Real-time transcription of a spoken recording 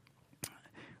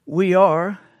We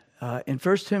are in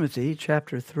 1 Timothy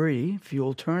chapter 3, if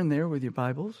you'll turn there with your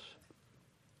Bibles.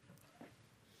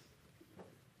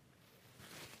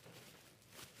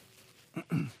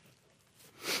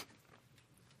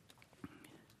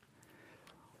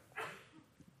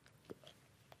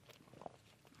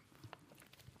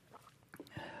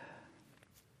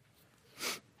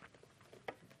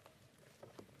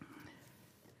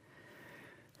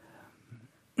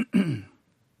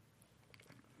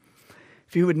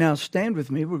 If you would now stand with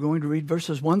me, we're going to read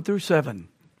verses 1 through 7.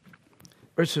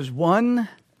 Verses 1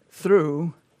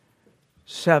 through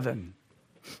 7.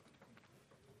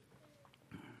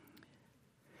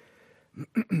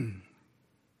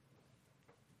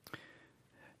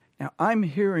 Now, I'm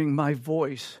hearing my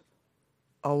voice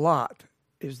a lot.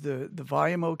 Is the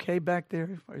volume okay back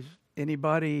there? Does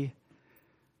anybody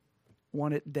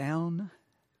want it down?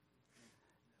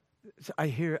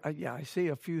 I see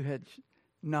a few heads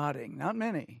nodding. Not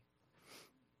many.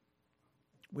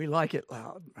 We like it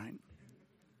loud, right?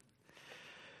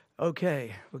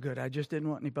 Okay, well, good. I just didn't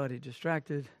want anybody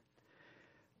distracted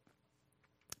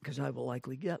because I will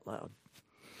likely get loud.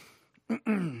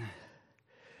 The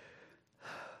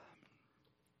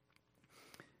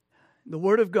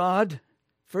Word of God,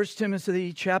 1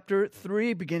 Timothy chapter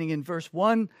 3, beginning in verse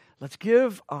 1. Let's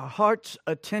give our hearts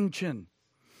attention.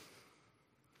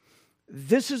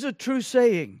 This is a true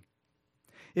saying.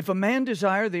 If a man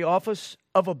desire the office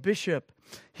of a bishop,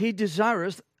 he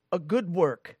desireth a good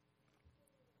work.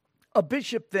 A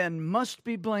bishop then must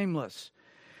be blameless,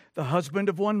 the husband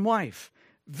of one wife,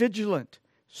 vigilant,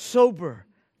 sober,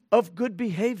 of good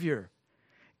behavior,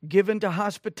 given to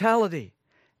hospitality,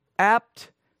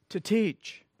 apt to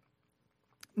teach,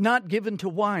 not given to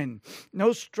wine,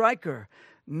 no striker,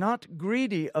 not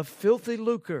greedy of filthy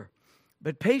lucre,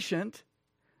 but patient,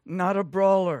 not a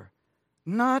brawler,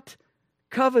 not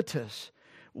covetous,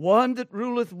 one that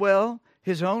ruleth well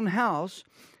his own house,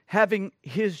 having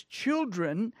his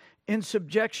children in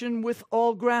subjection with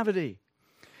all gravity.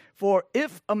 For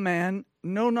if a man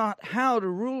know not how to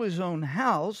rule his own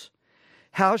house,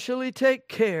 how shall he take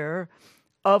care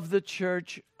of the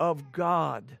church of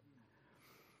God?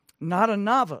 Not a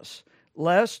novice,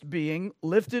 lest being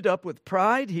lifted up with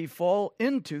pride, he fall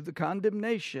into the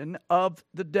condemnation of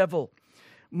the devil.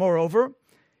 Moreover,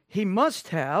 he must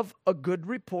have a good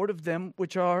report of them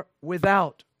which are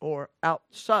without or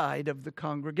outside of the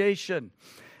congregation,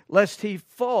 lest he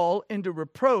fall into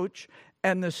reproach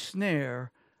and the snare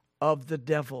of the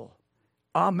devil.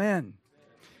 Amen.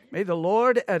 May the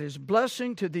Lord add his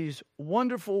blessing to these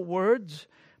wonderful words,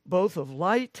 both of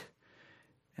light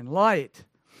and light.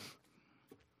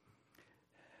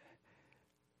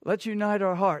 Let's unite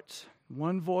our hearts,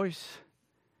 one voice,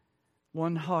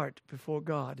 one heart before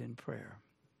God in prayer.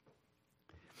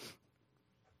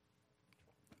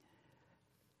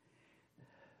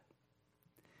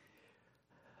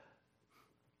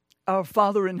 Our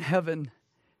Father in heaven,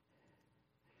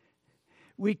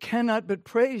 we cannot but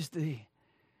praise Thee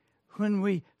when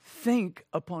we think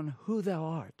upon who Thou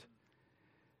art,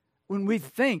 when we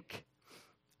think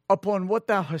upon what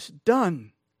Thou hast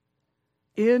done.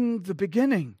 In the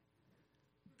beginning,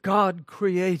 God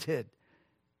created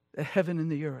the heaven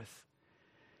and the earth.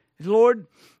 Lord,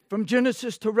 from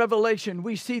Genesis to Revelation,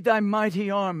 we see Thy mighty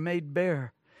arm made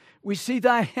bare. We see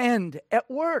Thy hand at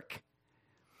work.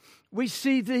 We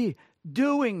see Thee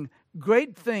doing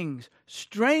great things,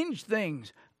 strange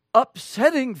things,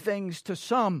 upsetting things to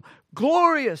some,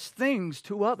 glorious things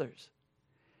to others.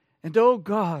 And oh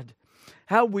God,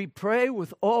 how we pray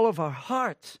with all of our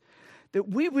hearts that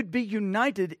we would be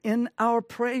united in our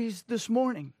praise this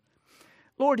morning.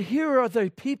 Lord, here are Thy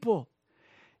people.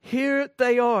 Here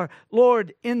they are.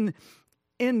 Lord, in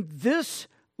this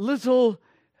little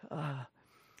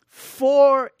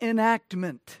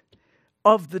fore-enactment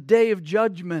of the day of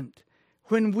judgment,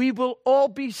 when we will all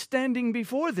be standing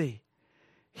before Thee.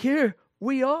 Here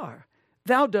we are.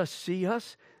 Thou dost see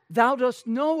us. Thou dost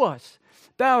know us.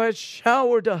 Thou hast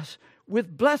showered us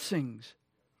with blessings.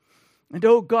 And,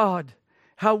 oh God,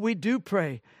 how we do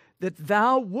pray that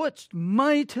Thou wouldst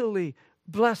mightily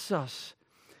bless us.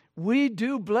 We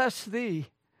do bless Thee.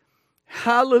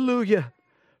 Hallelujah.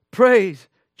 Praise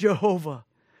Jehovah.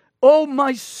 Oh,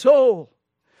 my soul,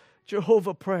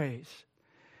 Jehovah praise.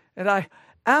 And I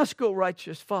ask, O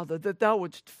righteous Father, that Thou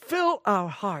wouldst fill our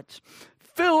hearts,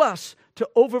 fill us to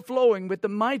overflowing with the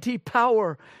mighty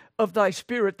power of Thy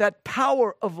Spirit, that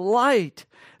power of light,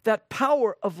 that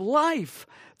power of life,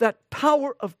 that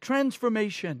power of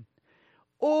transformation.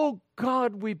 Oh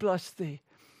God, we bless Thee.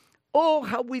 Oh,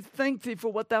 how we thank Thee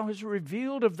for what Thou hast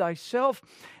revealed of Thyself,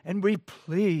 and we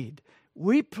plead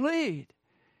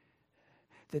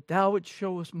that thou would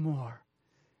show us more.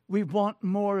 We want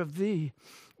more of thee.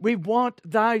 We want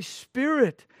thy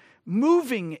Spirit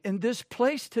moving in this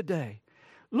place today.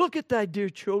 Look at thy dear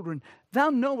children. Thou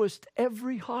knowest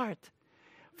every heart.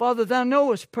 Father, thou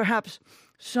knowest perhaps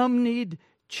some need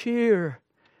cheer.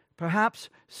 Perhaps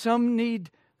some need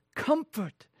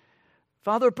comfort.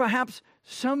 Father, perhaps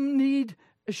some need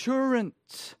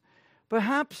assurance.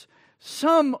 Perhaps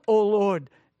some, O Lord,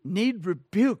 need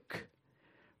rebuke.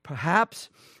 Perhaps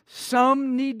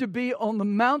some need to be on the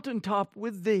mountaintop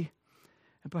with thee.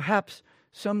 And perhaps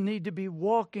some need to be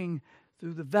walking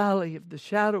through the valley of the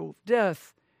shadow of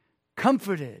death,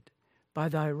 comforted by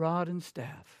thy rod and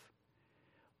staff.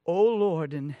 O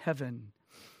Lord in heaven,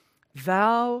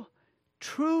 thou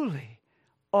truly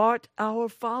art our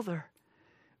Father.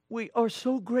 We are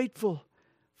so grateful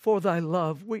for thy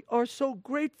love. We are so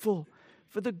grateful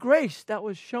for the grace that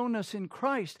was shown us in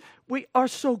Christ. We are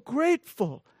so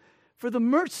grateful for the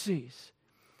mercies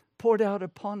poured out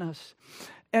upon us.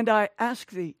 And I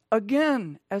ask thee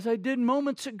again, as I did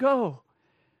moments ago,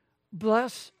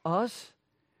 bless us.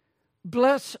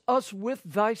 Bless us with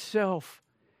thyself.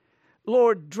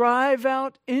 Lord, drive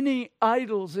out any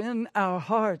idols in our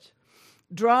hearts.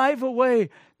 Drive away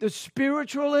the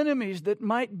spiritual enemies that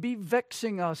might be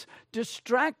vexing us,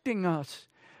 distracting us.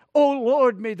 Oh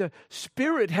Lord, may the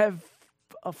Spirit have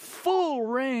a full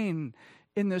reign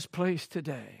in this place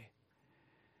today.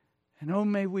 And oh,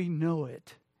 may we know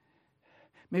it.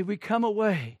 May we come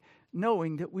away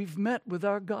knowing that we've met with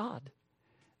our God,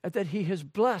 and that He has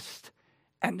blessed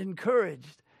and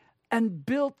encouraged and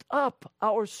built up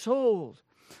our souls,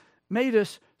 made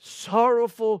us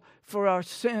sorrowful for our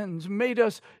sins, made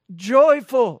us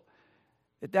joyful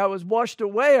that thou hast washed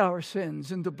away our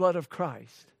sins in the blood of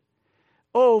Christ.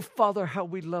 Oh, Father, how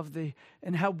we love thee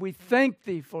and how we thank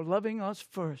thee for loving us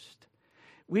first.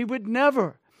 We would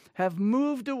never have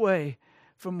moved away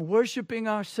from worshiping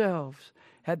ourselves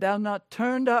had thou not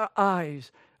turned our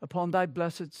eyes upon thy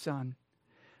blessed Son.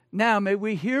 Now may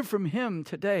we hear from him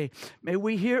today. May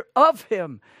we hear of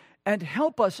him, and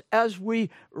help us as we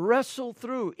wrestle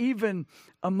through even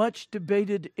a much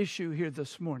debated issue here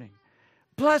this morning.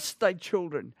 Bless thy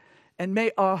children, and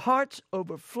may our hearts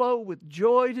overflow with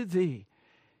joy to thee.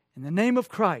 In the name of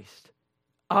Christ,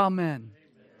 amen.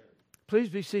 Please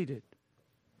be seated.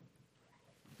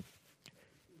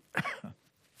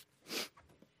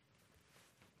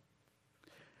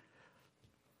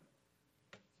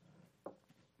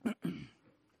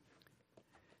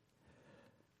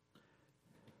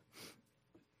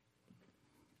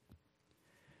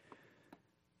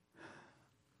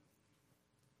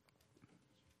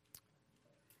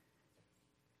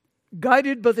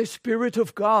 Guided by the Spirit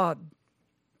of God,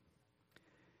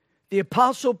 the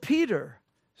Apostle Peter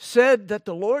said that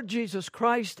the Lord Jesus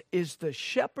Christ is the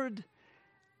shepherd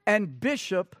and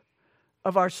bishop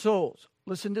of our souls.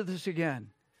 Listen to this again.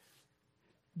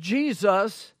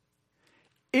 Jesus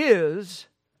is,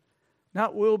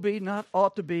 not will be, not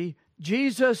ought to be,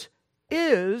 Jesus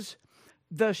is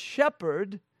the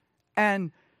shepherd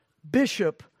and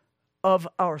bishop of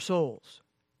our souls.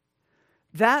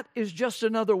 That is just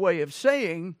another way of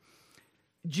saying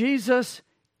Jesus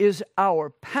is our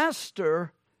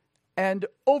pastor and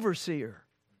overseer.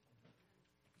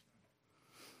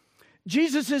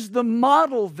 Jesus is the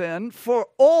model then for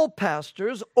all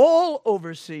pastors, all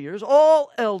overseers,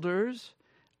 all elders,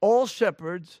 all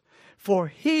shepherds, for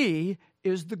he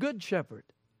is the good shepherd.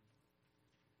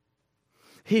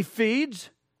 He feeds,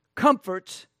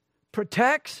 comforts,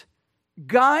 protects,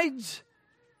 guides,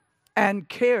 and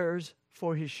cares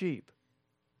for his sheep.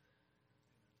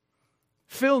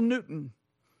 Phil Newton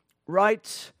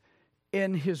writes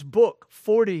in his book,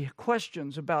 40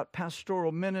 Questions About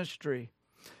Pastoral Ministry,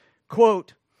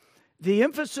 quote, "The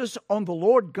emphasis on the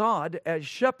Lord God as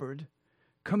shepherd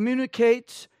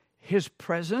communicates his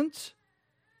presence,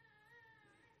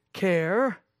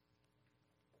 care,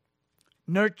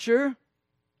 nurture,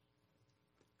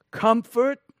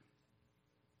 comfort,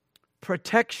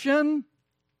 protection,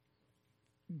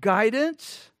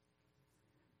 guidance,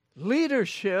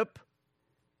 leadership,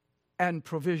 and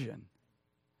provision."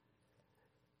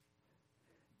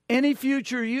 Any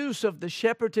future use of the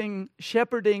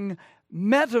shepherding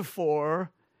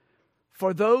metaphor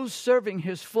for those serving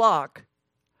his flock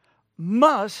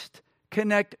must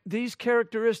connect these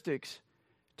characteristics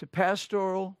to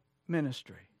pastoral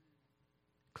ministry.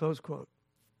 Close quote.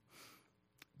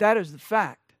 That is the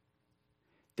fact.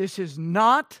 This is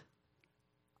not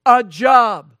a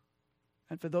job.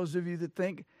 And for those of you that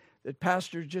think that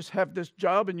pastors just have this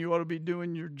job and you ought to be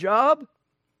doing your job,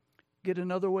 get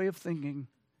another way of thinking,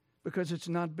 because it's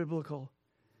not biblical.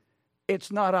 It's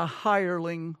not a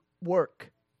hireling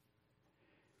work.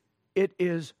 It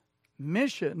is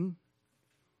mission.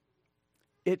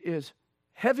 It is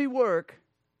heavy work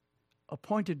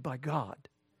appointed by God.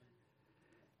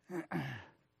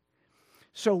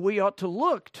 So we ought to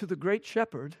look to the great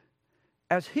shepherd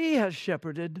as he has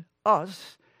shepherded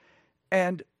us,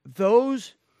 and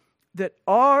those that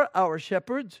are our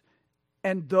shepherds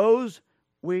and those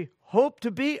we hope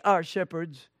to be our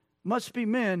shepherds must be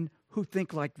men who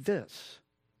think like this.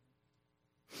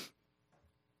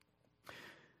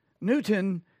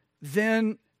 Newton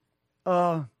then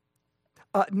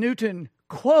Newton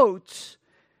quotes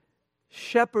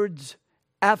Shepherds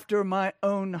After My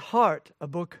Own Heart, a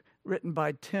book written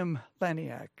by Tim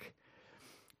Laniak.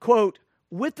 Quote,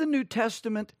 with the New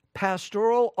Testament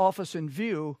pastoral office in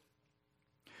view,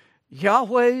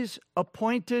 Yahweh's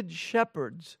appointed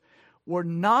shepherds were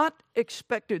not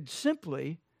expected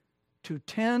simply to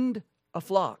tend a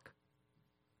flock.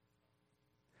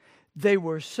 They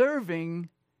were serving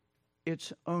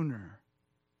its owner.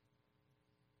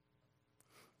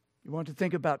 You want to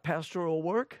think about pastoral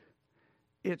work?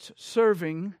 It's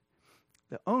serving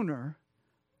the owner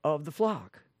of the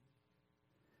flock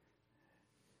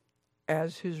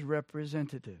as his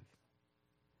representative.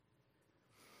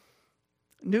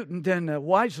 Newton then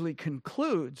wisely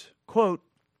concludes, quote,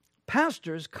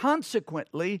 pastors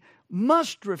consequently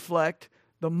must reflect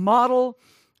the model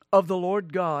of the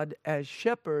Lord God as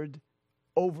shepherd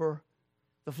over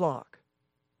the flock.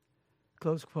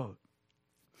 Close quote.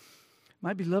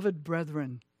 My beloved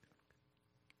brethren,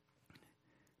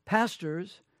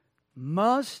 pastors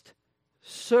must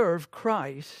serve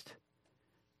Christ,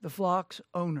 the flock's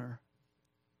owner,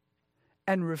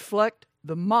 and reflect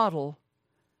the model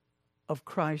of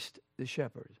Christ the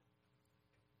shepherd.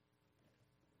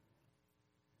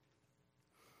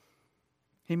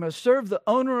 He must serve the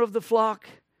owner of the flock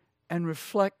and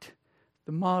reflect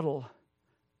the model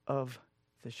of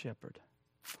the shepherd.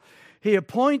 He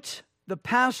appoints the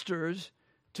pastors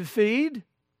to feed,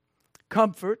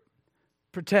 comfort,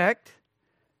 protect,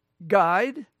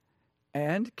 guide,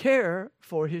 and care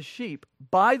for his sheep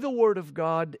by the word of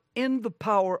God in the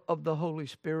power of the Holy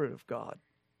Spirit of God.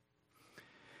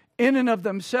 In and of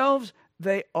themselves,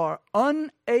 they are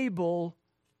unable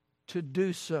to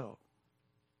do so.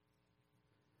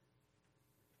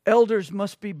 Elders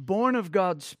must be born of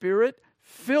God's Spirit,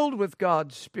 filled with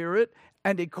God's Spirit,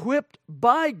 and equipped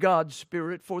by God's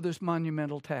Spirit for this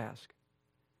monumental task.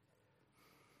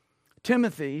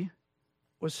 Timothy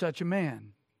was such a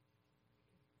man.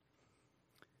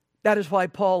 That is why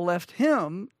Paul left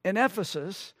him in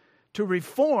Ephesus to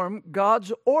reform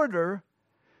God's order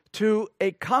to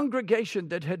a congregation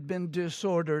that had been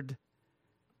disordered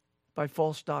by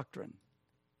false doctrine.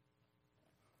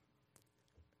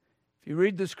 If you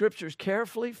read the scriptures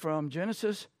carefully from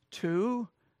Genesis to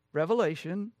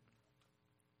Revelation,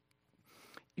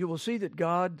 you will see that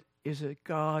God is a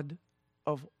God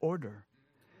of order.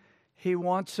 He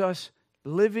wants us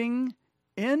living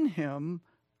in Him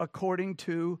according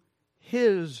to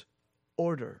His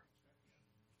order.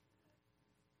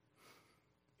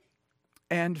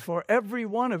 And for every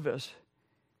one of us,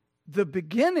 the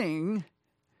beginning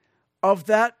of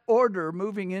that order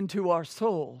moving into our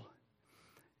soul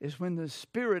is when the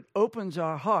Spirit opens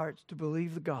our hearts to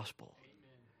believe the gospel.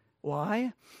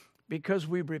 Why? Because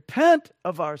we repent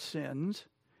of our sins,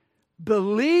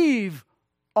 believe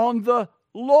on the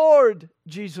Lord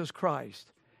Jesus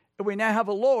Christ. And we now have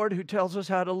a Lord who tells us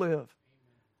how to live.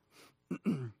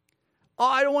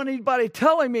 I don't want anybody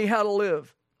telling me how to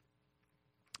live.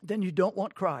 Then you don't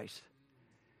want Christ.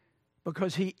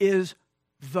 Because He is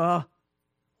the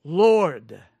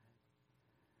Lord.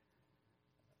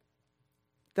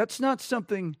 That's not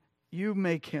something you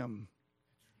make Him.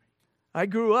 I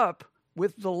grew up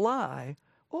with the lie,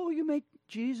 oh, you make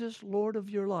Jesus Lord of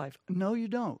your life. No, you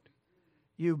don't.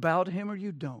 You bow to Him or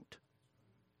you don't.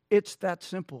 It's that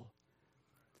simple.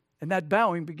 And that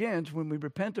bowing begins when we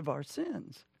repent of our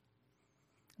sins.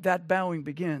 That bowing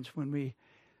begins when we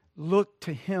look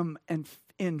to Him and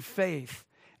in faith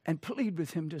and plead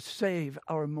with Him to save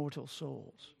our mortal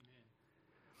souls.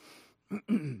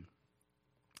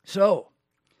 So,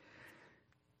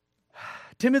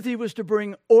 Timothy was to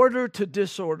bring order to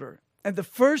disorder. And the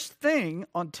first thing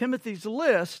on Timothy's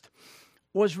list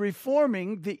was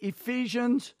reforming the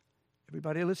Ephesians,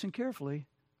 everybody listen carefully,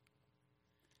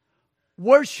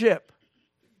 worship.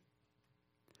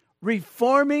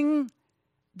 Reforming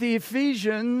the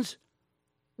Ephesians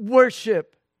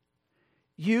worship.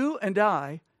 You and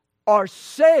I are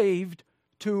saved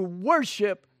to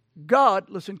worship God,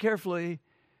 listen carefully,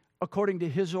 according to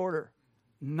His order,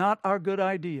 not our good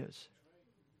ideas.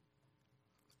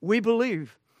 We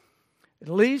believe, at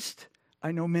least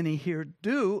I know many here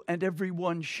do, and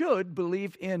everyone should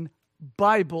believe in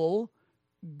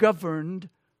Bible-governed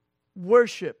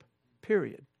worship,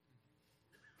 period.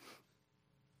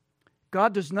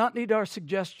 God does not need our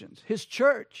suggestions. His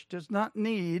church does not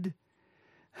need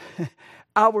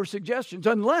our suggestions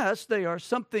unless they are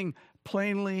something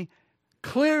plainly,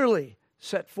 clearly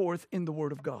set forth in the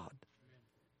Word of God.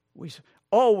 We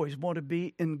always want to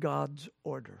be in God's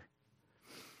order.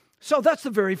 So that's the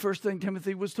very first thing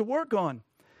Timothy was to work on.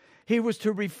 He was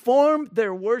to reform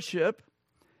their worship,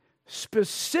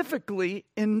 specifically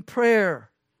in prayer,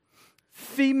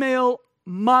 female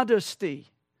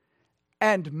modesty,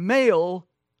 and male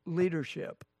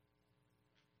leadership.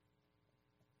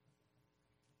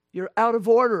 You're out of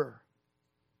order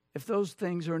if those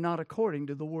things are not according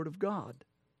to the Word of God.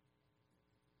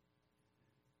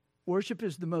 Worship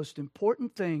is the most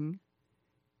important thing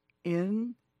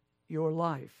in your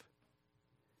life.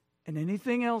 And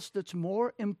anything else that's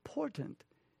more important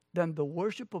than the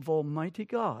worship of Almighty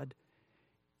God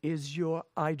is your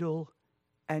idol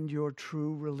and your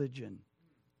true religion,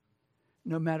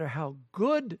 no matter how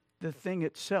good the thing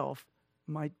itself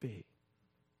might be.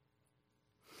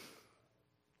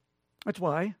 That's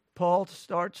why Paul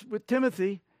starts with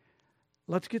Timothy.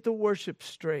 Let's get the worship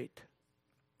straight.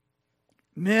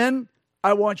 Men,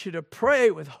 I want you to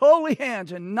pray with holy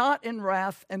hands and not in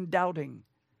wrath and doubting.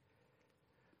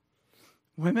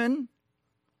 Women,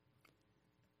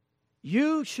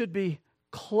 you should be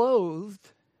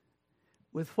clothed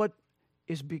with what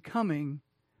is becoming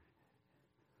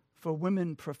for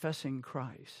women professing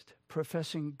Christ,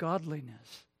 professing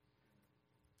godliness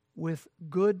with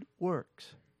good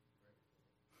works.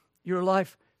 Your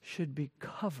life should be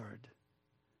covered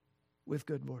with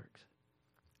good works.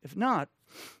 If not,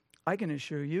 I can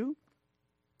assure you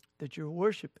that your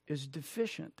worship is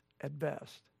deficient at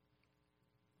best.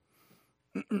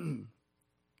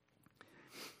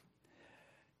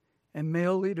 And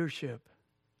male leadership.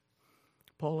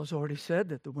 Paul has already said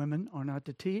that the women are not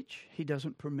to teach. He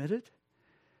doesn't permit it.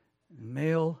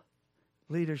 Male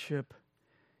leadership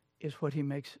is what he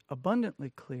makes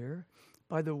abundantly clear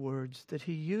by the words that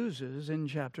he uses in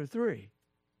chapter 3.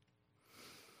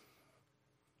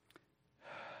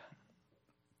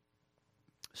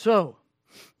 So,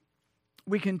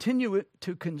 we continue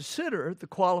to consider the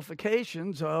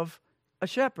qualifications of a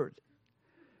shepherd.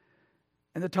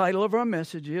 And the title of our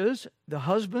message is The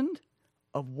Husband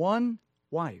of One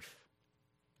Wife.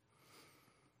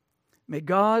 May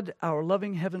God, our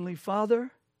loving Heavenly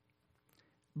Father,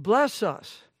 bless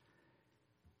us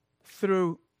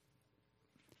through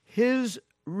His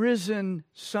risen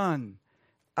Son,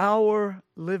 our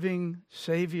living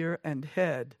Savior and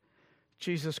Head,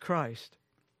 Jesus Christ.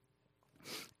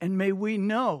 And may we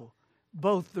know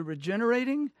both the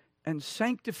regenerating and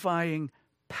sanctifying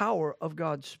power of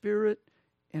God's Spirit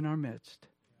in our midst.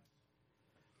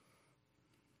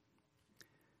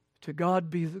 To God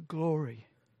be the glory.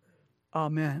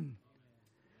 Amen.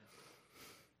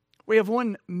 We have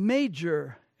one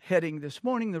major heading this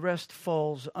morning. The rest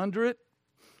falls under it.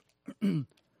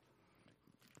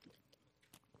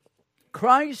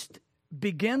 Christ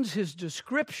begins his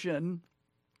description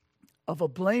of a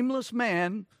blameless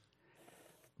man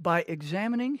by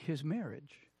examining his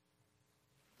marriage.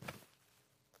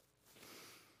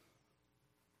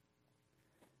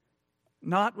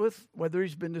 Not with whether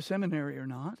he's been to seminary or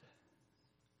not.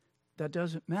 That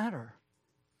doesn't matter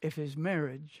if his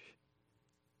marriage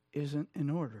isn't in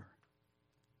order.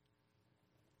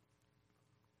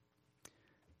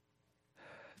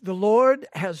 The Lord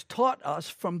has taught us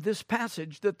from this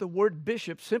passage that the word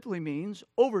bishop simply means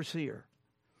overseer.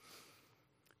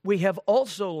 We have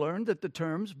also learned that the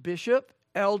terms bishop,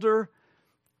 elder,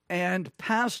 and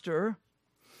pastor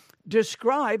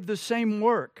describe the same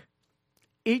work.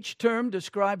 Each term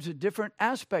describes a different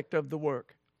aspect of the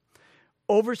work.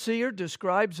 Overseer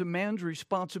describes a man's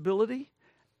responsibility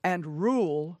and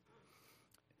rule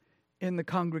in the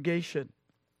congregation.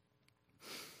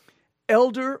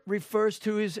 Elder refers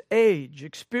to his age,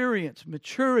 experience,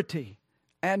 maturity,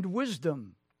 and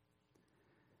wisdom.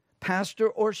 Pastor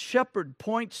or shepherd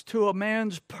points to a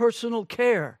man's personal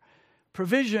care,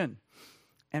 provision,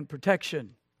 and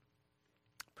protection.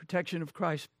 Protection of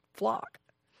Christ's flock.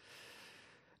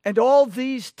 And all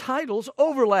these titles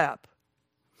overlap.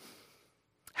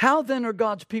 How then are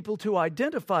God's people to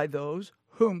identify those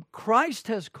whom Christ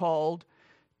has called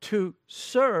to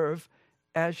serve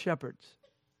as shepherds?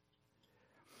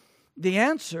 The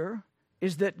answer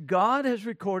is that God has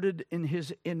recorded in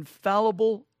His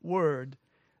infallible word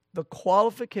the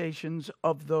qualifications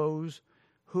of those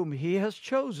whom He has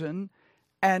chosen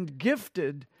and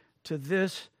gifted to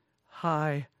this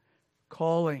high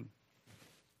calling.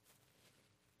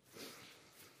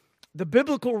 The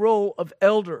biblical role of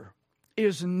elder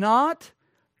is not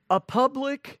a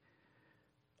public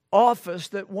office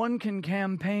that one can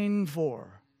campaign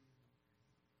for.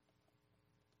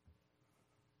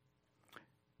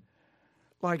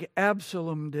 Like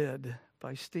Absalom did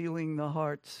by stealing the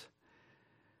hearts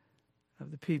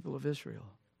of the people of Israel.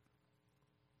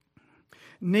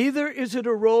 Neither is it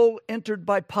a role entered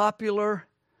by popular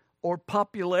or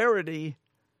popularity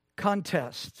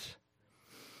contests.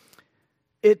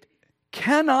 It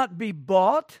cannot be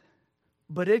bought,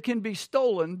 but it can be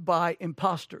stolen by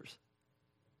impostors.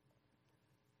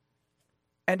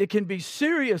 And it can be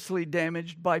seriously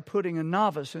damaged by putting a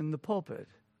novice in the pulpit,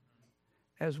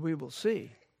 as we will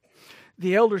see.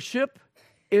 The eldership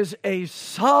is a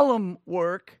solemn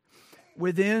work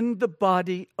within the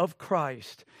body of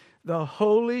Christ. The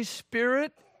Holy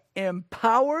Spirit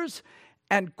empowers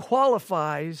and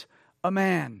qualifies a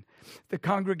man. The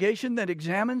congregation that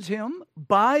examines him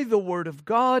by the Word of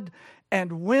God,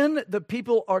 and when the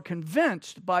people are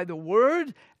convinced by the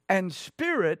Word and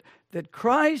Spirit that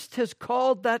Christ has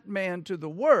called that man to the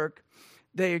work,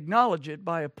 they acknowledge it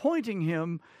by appointing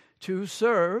him to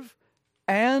serve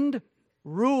and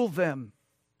rule them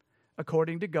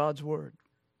according to God's Word.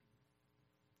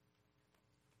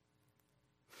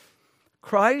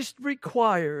 Christ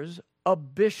requires a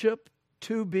bishop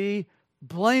to be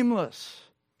blameless,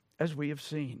 as we have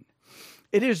seen.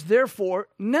 It is therefore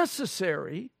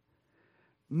necessary.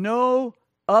 No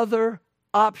other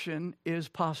option is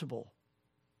possible.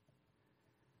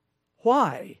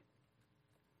 Why?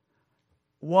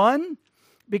 One,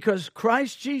 because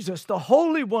Christ Jesus, the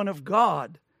Holy One of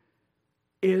God,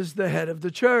 is the head of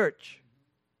the church.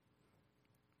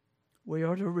 We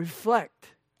are to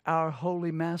reflect our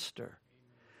Holy Master.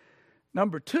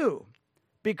 Number two,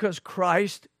 because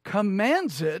Christ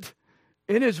commands it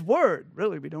in His Word.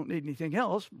 Really, we don't need anything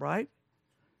else, right?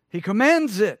 He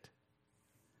commands it.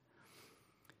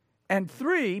 And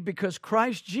three, because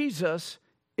Christ Jesus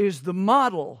is the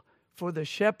model for the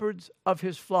shepherds of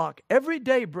His flock. Every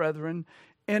day, brethren,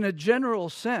 in a general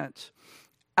sense,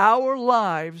 our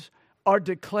lives are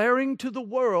declaring to the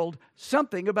world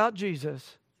something about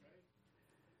Jesus.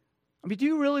 I mean, do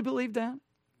you really believe that?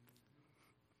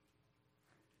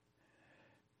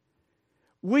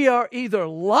 We are either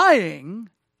lying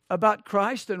about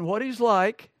Christ and what He's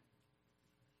like,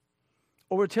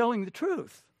 or we're telling the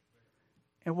truth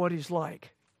and what He's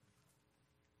like.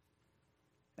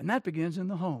 And that begins in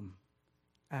the home,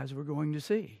 as we're going to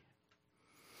see.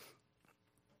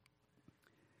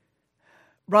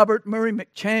 Robert Murray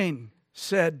McCheyne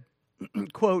said,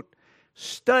 quote,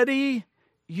 "Study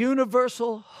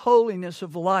universal holiness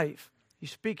of life."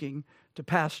 He's speaking to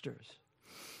pastors.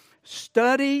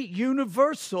 Study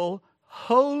universal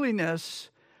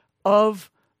holiness of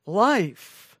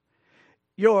life.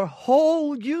 Your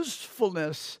whole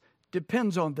usefulness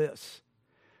depends on this.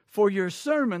 For your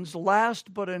sermons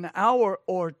last but an hour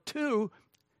or two.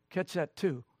 Catch that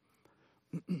too.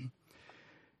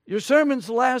 Your sermons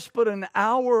last but an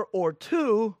hour or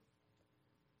two.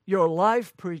 Your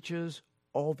life preaches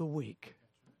all the week.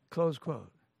 Close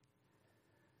quote.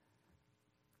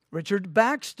 Richard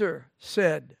Baxter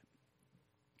said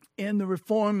in The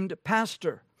Reformed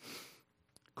Pastor,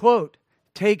 quote,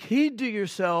 "Take heed to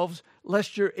yourselves,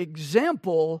 lest your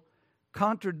example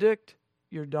contradict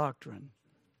your doctrine,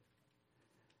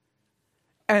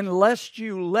 and lest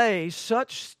you lay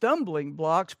such stumbling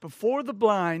blocks before the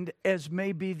blind as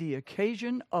may be the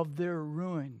occasion of their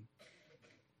ruin.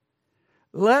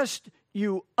 Lest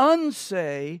you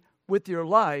unsay with your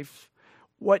life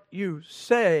what you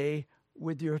say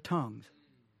with your tongues,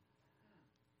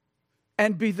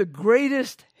 and be the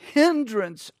greatest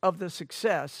hindrance of the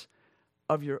success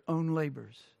of your own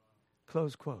labors."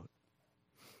 Close quote.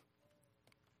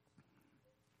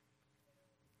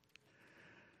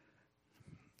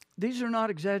 These are not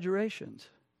exaggerations.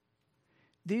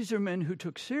 These are men who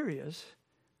took serious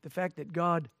the fact that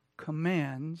God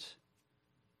commands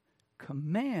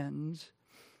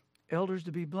elders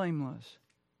to be blameless.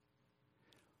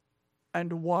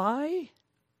 And why?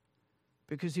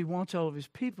 Because He wants all of His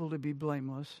people to be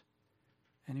blameless,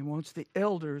 and He wants the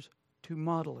elders to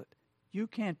model it. You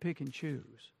can't pick and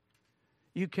choose.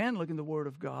 You can look in the Word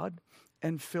of God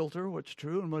and filter what's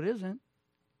true and what isn't.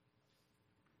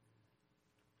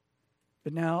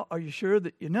 But now, are you sure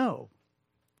that you know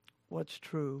what's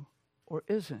true or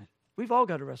isn't? We've all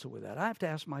got to wrestle with that. I have to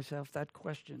ask myself that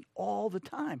question all the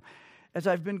time. As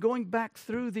I've been going back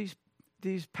through these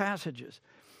passages,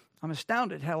 I'm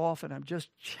astounded how often I'm just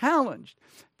challenged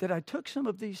that I took some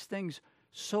of these things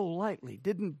so lightly,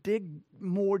 didn't dig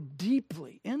more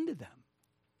deeply into them.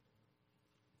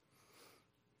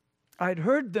 I'd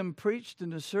heard them preached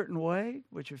in a certain way,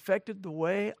 which affected the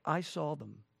way I saw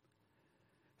them.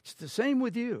 It's the same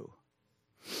with you.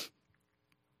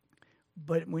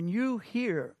 But when you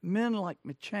hear men like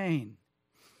McChain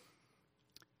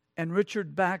and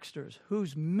Richard Baxter's,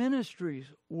 whose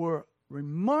ministries were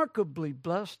remarkably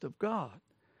blessed of God,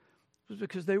 it was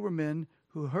because they were men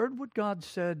who heard what God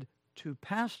said to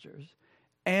pastors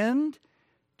and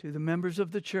to the members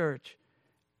of the church,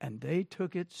 and they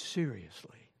took it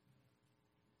seriously.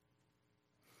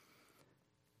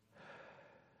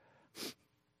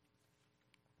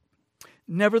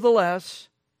 Nevertheless,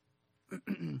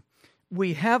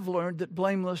 we have learned that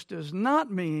blameless does not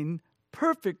mean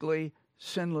perfectly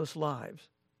sinless lives.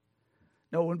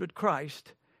 No one but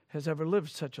Christ has ever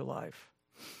lived such a life.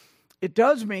 It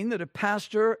does mean that a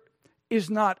pastor is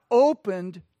not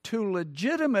opened to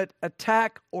legitimate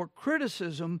attack or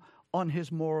criticism on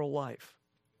his moral life.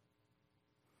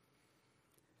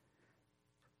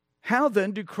 How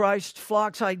then do Christ's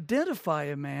flocks identify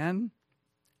a man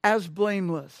as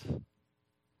blameless?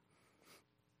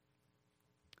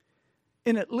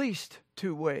 In at least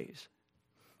two ways.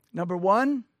 Number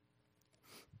one,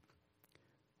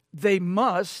 they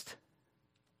must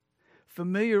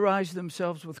familiarize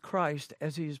themselves with Christ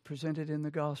as he is presented in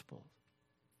the Gospels,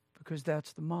 because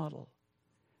that's the model.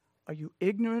 Are you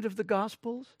ignorant of the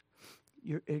Gospels?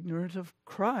 You're ignorant of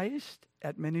Christ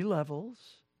at many levels,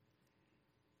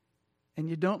 and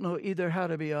you don't know either how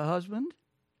to be a husband,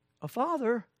 a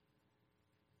father,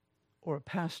 or a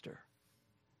pastor.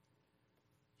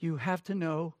 You have to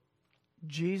know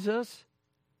Jesus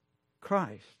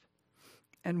Christ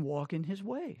and walk in his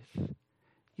ways.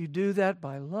 You do that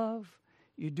by love.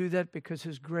 You do that because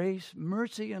his grace,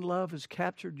 mercy, and love has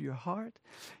captured your heart.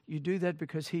 You do that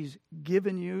because he's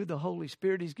given you the Holy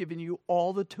Spirit. He's given you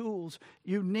all the tools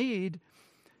you need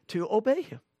to obey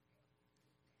him.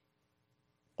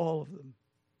 All of them.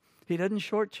 He doesn't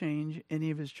shortchange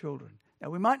any of his children. Now,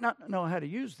 we might not know how to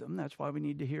use them. That's why we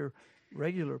need to hear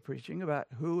regular preaching about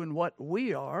who and what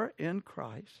we are in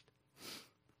Christ.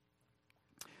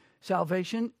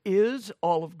 Salvation is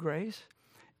all of grace,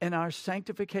 and our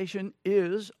sanctification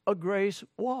is a grace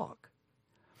walk.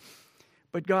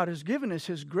 But God has given us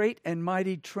his great and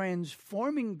mighty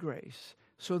transforming grace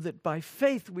so that by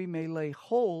faith we may lay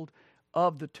hold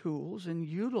of the tools and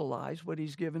utilize what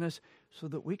he's given us so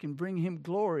that we can bring him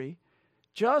glory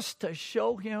just to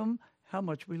show him how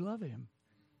much we love him.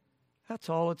 That's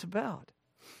all it's about.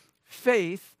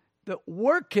 Faith that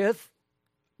worketh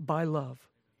by love.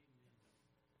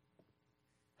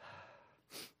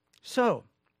 So,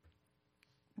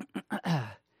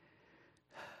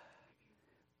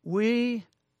 we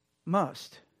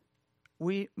must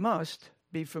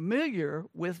be familiar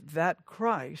with that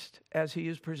Christ as he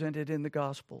is presented in the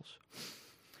Gospels.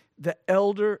 The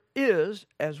elder is,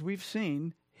 as we've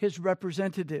seen, his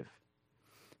representative.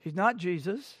 He's not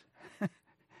Jesus,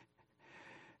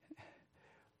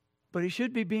 but he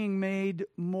should be being made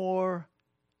more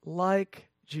like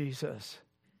Jesus.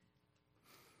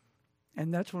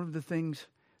 And that's one of the things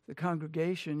the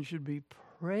congregation should be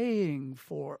praying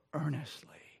for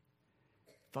earnestly.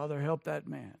 Father, help that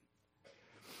man.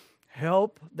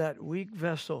 Help that weak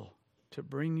vessel to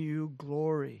bring you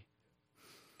glory.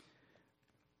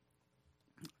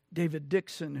 David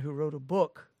Dixon, who wrote a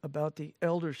book about the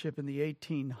eldership in the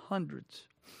 1800s,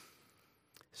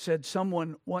 said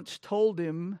someone once told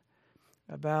him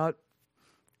about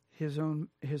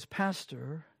his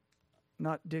pastor,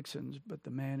 not Dixon's, but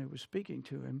the man who was speaking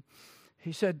to him.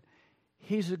 He said,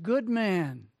 "He's a good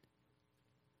man,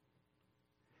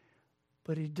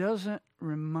 but he doesn't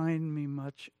remind me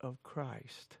much of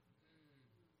Christ."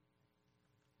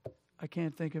 I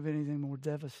can't think of anything more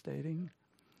devastating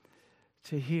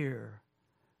to hear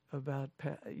about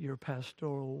your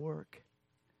pastoral work.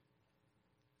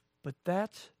 But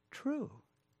that's true.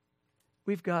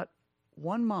 We've got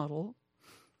one model.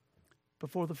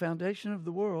 Before the foundation of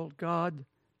the world, God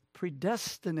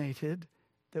predestinated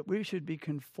that we should be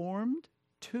conformed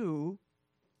to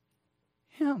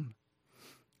him.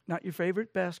 Not your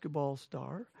favorite basketball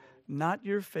star, not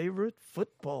your favorite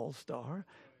football star.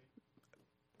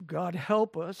 God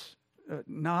help us,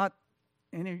 not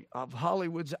any of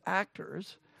Hollywood's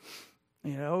actors.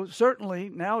 You know, certainly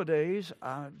nowadays,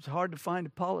 it's hard to find a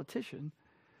politician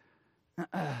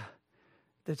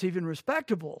that's even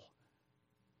respectable.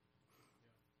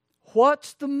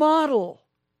 What's the model?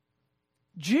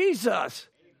 Jesus.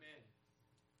 Amen.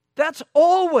 That's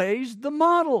always the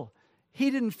model. He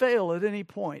didn't fail at any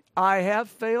point. I have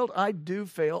failed. I do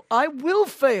fail. I will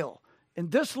fail in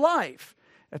this life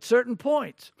at certain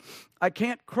points. I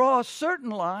can't cross certain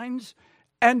lines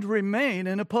and remain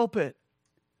in a pulpit.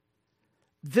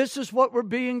 This is what we're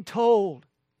being told.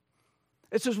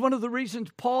 This is one of the reasons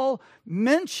Paul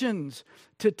mentions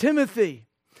to Timothy,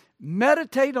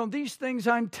 meditate on these things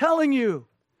I'm telling you,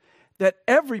 that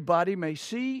everybody may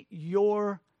see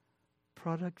your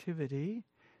productivity,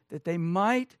 that they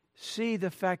might see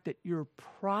the fact that you're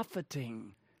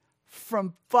profiting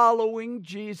from following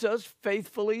Jesus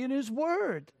faithfully in His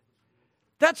Word.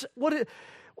 That's what it...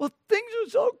 Well, things are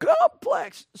so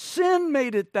complex. Sin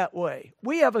made it that way.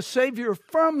 We have a Savior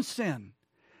from sin,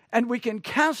 and we can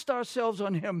cast ourselves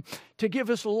on Him to give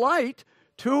us light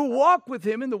to walk with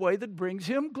Him in the way that brings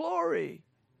Him glory.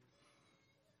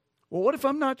 Well, what if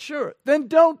I'm not sure? Then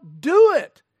don't do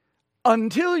it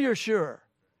until you're sure.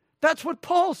 That's what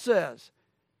Paul says.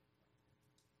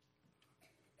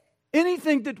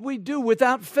 Anything that we do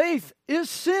without faith is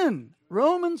sin.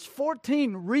 Romans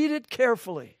 14, read it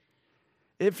carefully.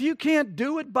 If you can't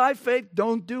do it by faith,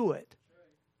 don't do it.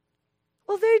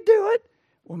 Well, they do it.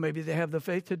 Well, maybe they have the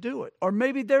faith to do it. Or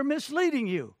maybe they're misleading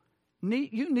you.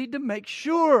 You need to make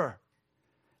sure.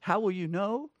 How will you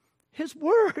know? His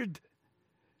Word.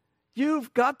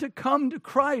 You've got to come to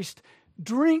Christ.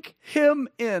 Drink Him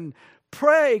in.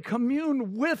 Pray,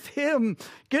 commune with Him.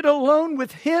 Get alone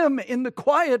with Him in the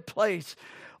quiet place.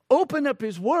 Open up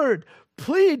His Word.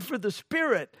 Plead for the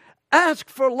Spirit. Ask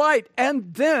for light.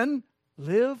 And then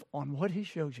live on what He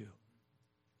shows you.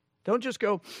 Don't just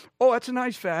go, oh, that's a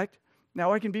nice fact.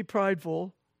 Now I can be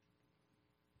prideful.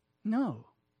 No.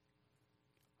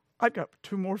 I've got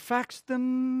 2 more facts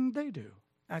than they do.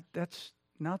 That's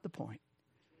not the point.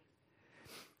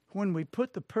 When we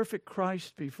put the perfect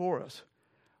Christ before us,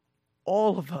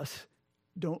 all of us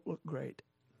don't look great.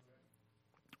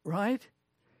 Right?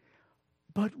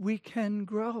 But we can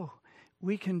grow.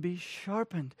 We can be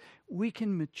sharpened. We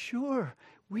can mature.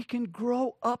 We can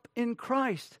grow up in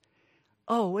Christ.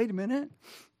 Oh, wait a minute.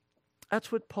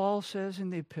 That's what Paul says in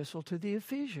the epistle to the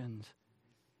Ephesians.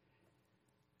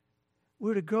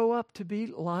 We're to grow up to be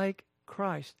like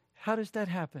Christ. How does that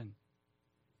happen?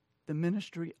 The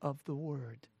ministry of the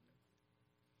Word.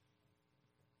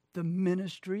 The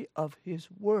ministry of His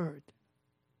Word.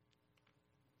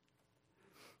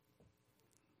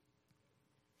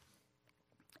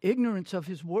 Ignorance of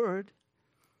His Word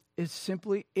is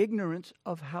simply ignorance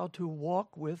of how to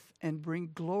walk with and bring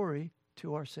glory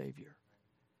to our Savior.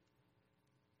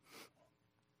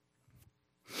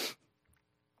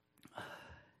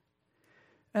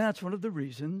 And that's one of the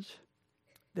reasons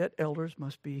that elders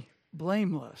must be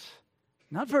blameless.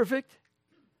 Not perfect.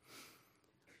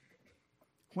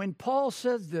 When Paul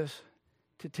says this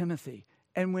to Timothy,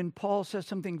 and when Paul says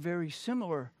something very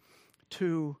similar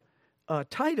to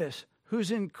Titus,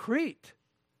 who's in Crete,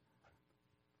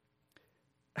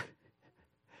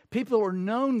 people were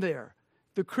known there.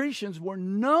 The Cretians were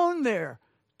known there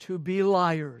to be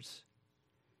liars.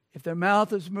 If their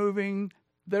mouth is moving,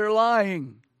 they're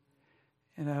lying.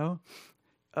 You know,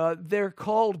 they're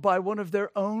called by one of their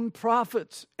own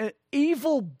prophets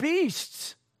evil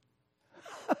beasts.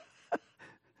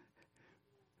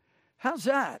 How's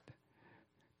that?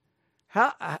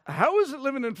 How is it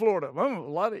living in Florida? Well, a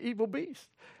lot of evil beasts.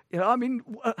 You know, I mean,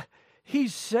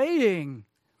 he's saying,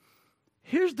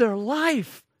 here's their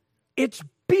life. It's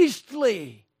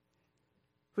beastly,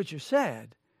 which is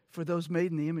sad for those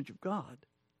made in the image of God.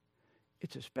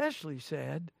 It's especially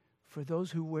sad for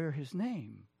those who wear His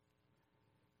name.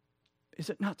 Is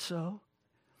it not so?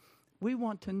 We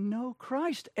want to know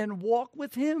Christ and walk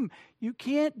with Him. You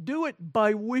can't do it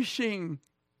by wishing.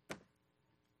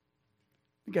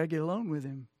 You got to get alone with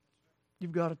Him.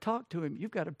 You've got to talk to Him. You've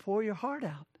got to pour your heart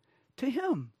out to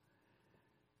Him.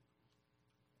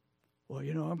 Well,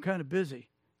 you know, I'm kind of busy.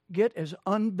 Get as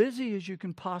unbusy as you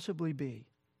can possibly be.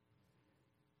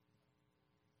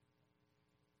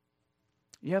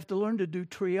 You have to learn to do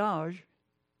triage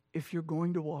if you're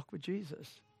going to walk with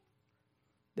Jesus.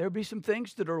 There'll be some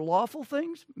things that are lawful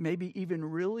things, maybe even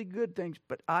really good things,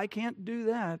 but I can't do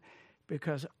that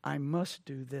because I must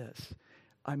do this.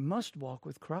 I must walk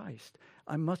with Christ.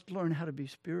 I must learn how to be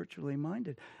spiritually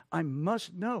minded. I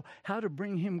must know how to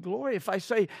bring Him glory. If I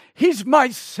say, He's my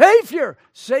Savior,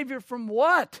 Savior from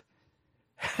what?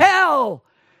 Hell.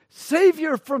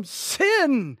 Savior from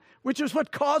sin, which is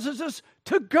what causes us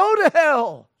to go to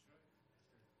hell.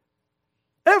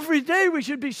 Every day we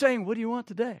should be saying, what do you want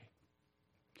today?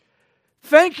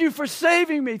 Thank you for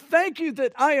saving me. Thank you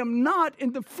that I am not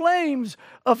in the flames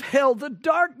of hell, the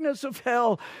darkness of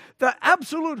hell, the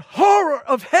absolute horror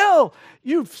of hell.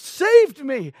 You've saved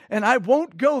me, and I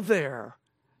won't go there.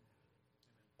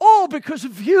 All because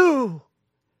of you.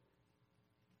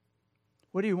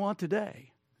 What do you want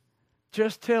today?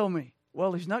 Just tell me.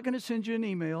 Well, he's not going to send you an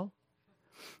email.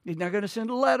 He's not going to send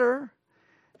a letter.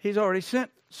 He's already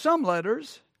sent some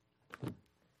letters.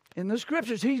 In the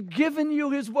Scriptures, He's given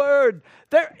you His Word.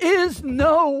 There is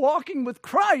no walking with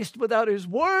Christ without His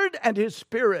Word and His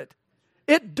Spirit.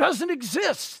 It doesn't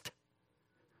exist.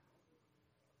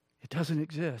 It doesn't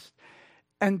exist.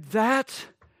 And that's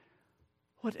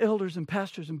what elders and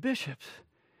pastors and bishops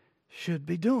should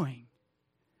be doing.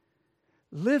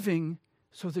 Living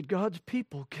so that God's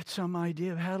people get some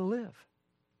idea of how to live.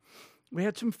 We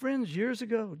had some friends years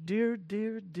ago, dear,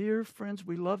 dear, dear friends.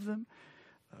 We love them.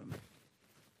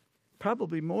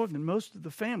 Probably more than most of the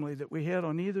family that we had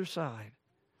on either side.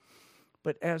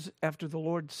 But after the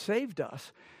Lord saved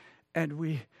us and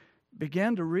we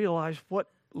began to realize what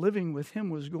living with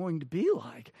Him was going to be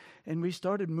like, and we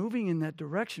started moving in that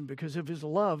direction because of His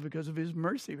love, because of His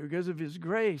mercy, because of His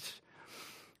grace,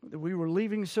 that we were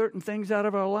leaving certain things out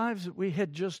of our lives that we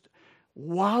had just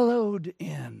wallowed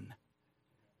in.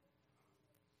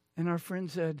 And our friend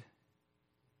said,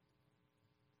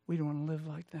 we don't want to live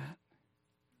like that.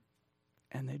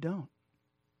 And they don't.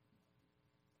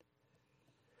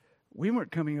 We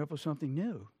weren't coming up with something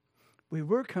new. We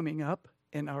were coming up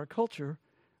in our culture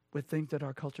with things that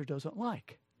our culture doesn't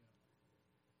like.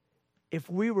 If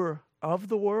we were of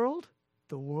the world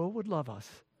would love us.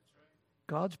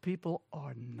 God's people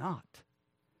are not.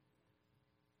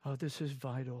 Oh, this is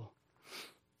vital.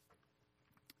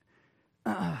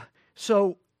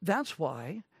 So that's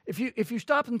why, if you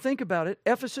stop and think about it,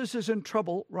 Ephesus is in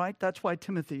trouble, right? That's why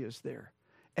Timothy is there.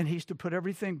 And he's to put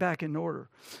everything back in order.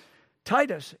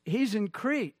 Titus, he's in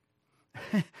Crete.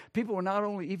 People are not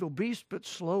only evil beasts, but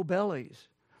slow bellies.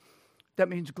 That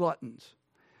means gluttons.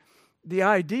 The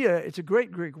idea, it's a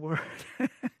great Greek word.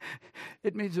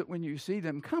 It means that when you see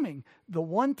them coming, the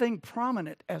one thing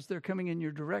prominent as they're coming in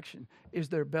your direction is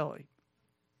their belly.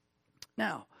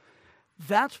 Now,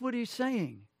 that's what he's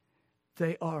saying.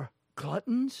 They are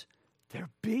gluttons, they're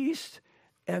beasts,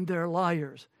 and they're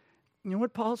liars. You know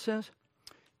what Paul says?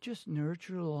 Just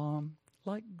nurture along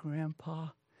like grandpa.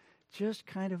 Just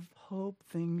kind of hope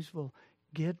things will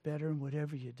get better, and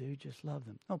whatever you do, just love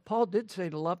them. No, Paul did say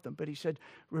to love them, but he said,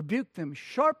 rebuke them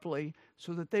sharply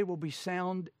so that they will be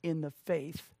sound in the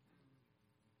faith.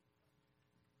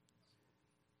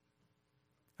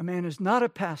 A man is not a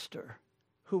pastor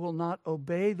who will not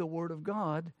obey the word of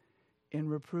God in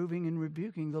reproving and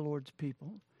rebuking the Lord's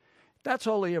people. That's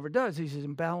all he ever does. He's as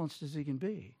imbalanced as he can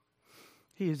be.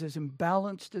 He is as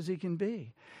imbalanced as he can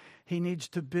be. He needs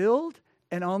to build,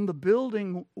 and on the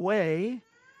building way,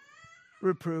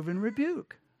 reprove and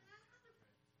rebuke.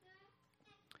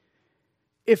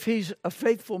 If he's a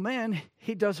faithful man,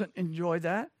 he doesn't enjoy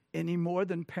that any more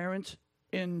than parents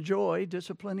enjoy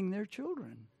disciplining their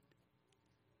children.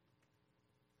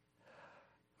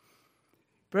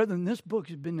 Brethren, this book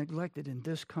has been neglected in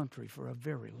this country for a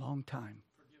very long time.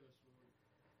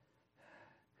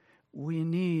 We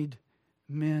need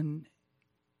men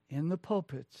in the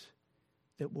pulpits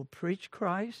that will preach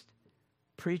Christ,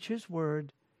 preach His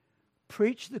Word,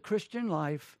 preach the Christian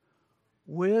life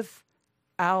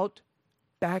without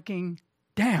backing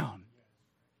down.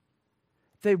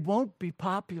 They won't be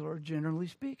popular, generally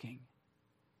speaking.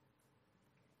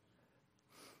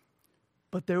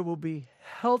 But there will be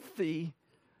healthy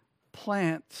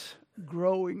plants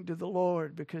growing to the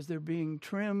Lord because they're being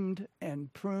trimmed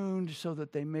and pruned so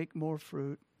that they make more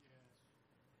fruit.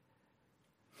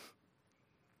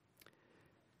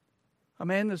 A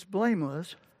man that's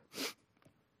blameless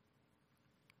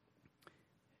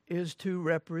is to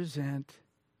represent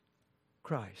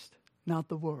Christ, not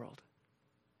the world,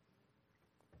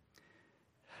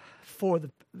 for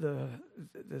the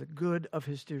good of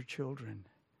his dear children.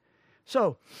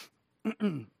 So,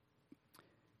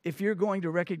 if you're going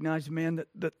to recognize a man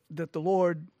that the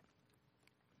Lord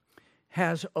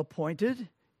has appointed,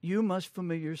 you must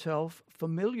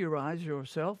familiarize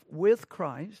yourself with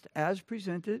Christ as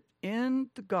presented in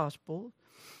the gospel,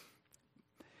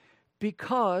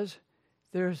 because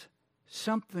there's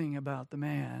something about the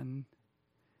man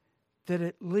that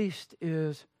at least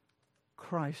is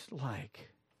Christ-like.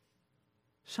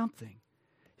 Something.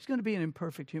 He's going to be an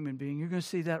imperfect human being. You're going to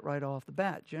see that right off the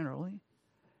bat, generally.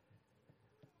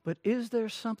 But is there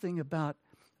something about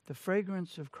the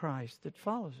fragrance of Christ that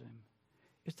follows him?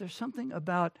 Is there something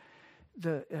about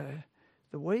the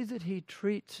the way that he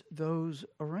treats those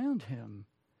around him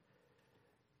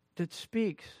that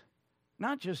speaks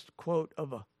not just, quote,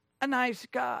 of a nice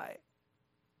guy,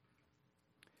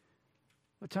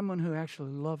 but someone who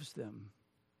actually loves them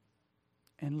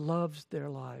and loves their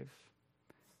life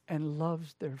and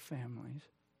loves their families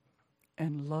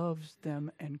and loves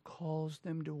them and calls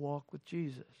them to walk with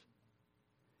Jesus.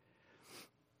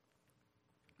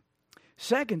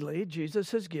 Secondly,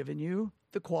 Jesus has given you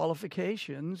the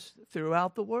qualifications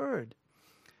throughout the Word.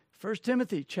 1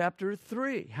 Timothy chapter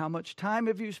 3. How much time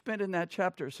have you spent in that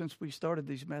chapter since we started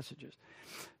these messages?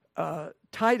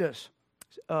 Titus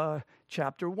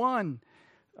chapter 1.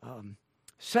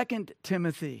 2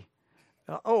 Timothy.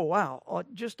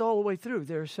 Just all the way through.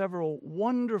 There are several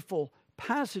wonderful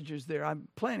passages there. I'm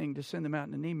planning to send them out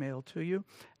in an email to you.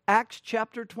 Acts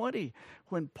chapter 20,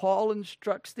 when Paul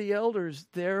instructs the elders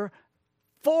there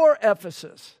for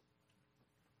Ephesus.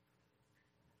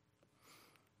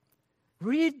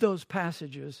 Read those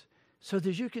passages so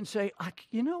that you can say,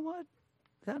 you know what?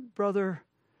 That brother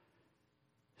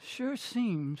sure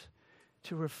seems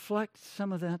to reflect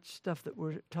some of that stuff that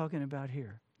we're talking about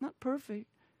here. Not perfect,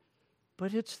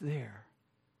 but it's there.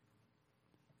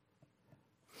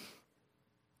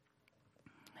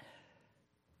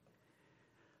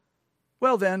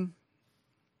 Well then,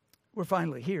 we're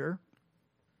finally here.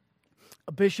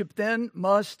 A bishop then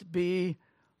must be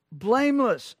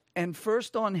blameless. And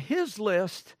first on his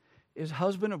list is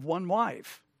husband of one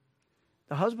wife.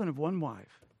 The husband of one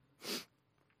wife.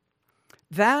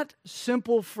 That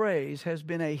simple phrase has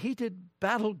been a heated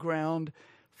battleground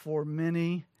for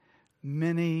many,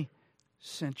 many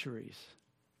centuries.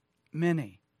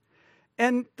 Many.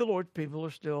 And the Lord's people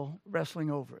are still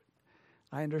wrestling over it.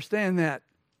 I understand that.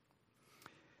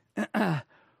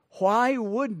 Why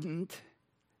wouldn't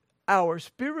our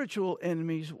spiritual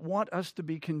enemies want us to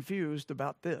be confused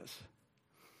about this?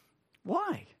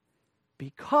 Why?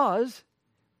 Because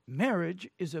marriage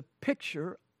is a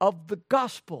picture of the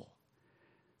gospel.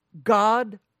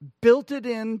 God built it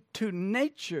into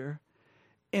nature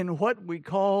in what we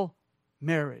call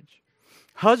marriage.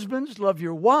 Husbands, love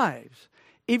your wives,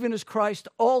 even as Christ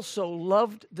also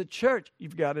loved the church.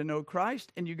 You've got to know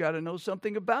Christ, and you've got to know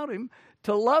something about him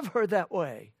to love her that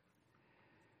way.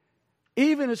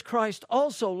 Even as Christ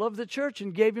also loved the church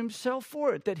and gave himself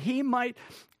for it, that he might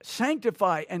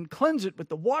sanctify and cleanse it with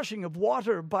the washing of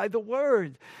water by the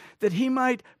word, that he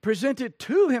might present it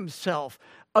to himself,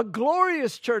 a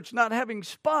glorious church, not having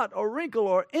spot or wrinkle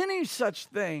or any such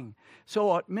thing. So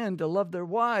ought men to love their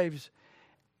wives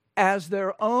as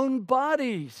their own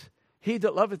bodies. He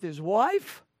that loveth his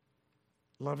wife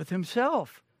loveth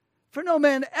himself. For no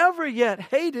man ever yet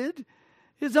hated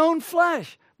his own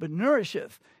flesh, but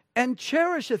nourisheth and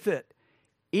cherisheth it,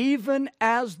 even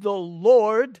as the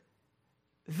Lord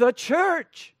the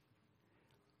church.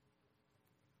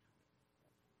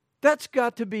 That's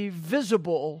got to be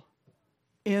visible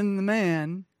in the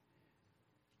man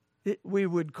that we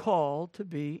would call to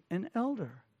be an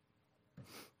elder.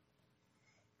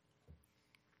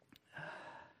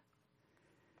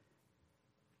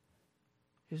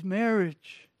 His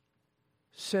marriage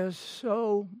says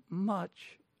so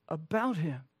much about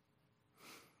him.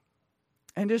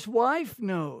 And his wife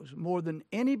knows more than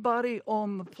anybody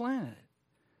on the planet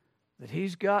that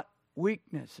he's got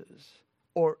weaknesses,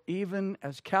 or even,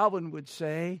 as Calvin would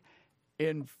say,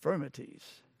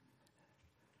 infirmities.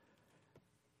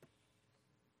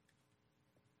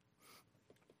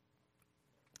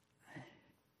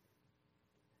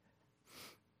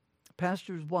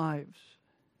 Pastors' wives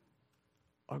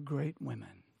are great women.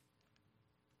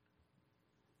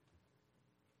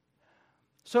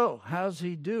 So, how's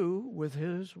he do with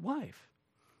his wife?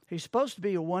 He's supposed to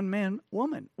be a one-man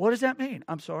woman. What does that mean?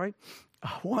 I'm sorry. A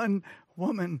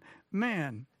one-woman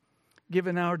man.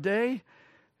 Given our day,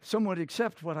 some would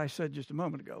accept what I said just a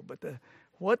moment ago. But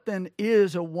what then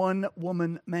is a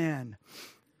one-woman man?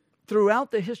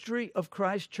 Throughout the history of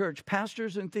Christ's church,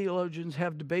 pastors and theologians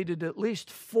have debated at least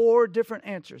 4 different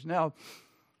answers. Now,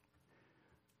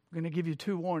 I'm going to give you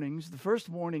 2 warnings. The first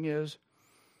warning is,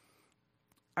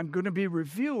 I'm going to be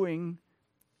reviewing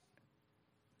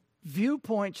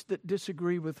viewpoints that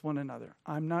disagree with one another.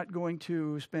 I'm not going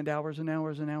to spend hours and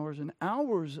hours and hours and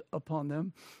hours upon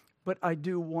them, but I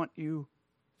do want you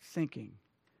thinking.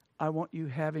 I want you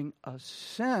having a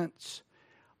sense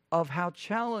of how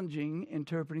challenging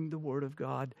interpreting the Word of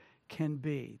God can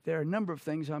be. There are a number of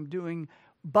things I'm doing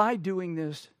by doing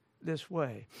this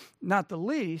way. Not the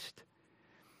least,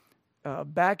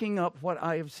 backing up what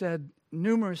I have said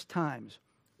numerous times.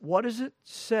 What does it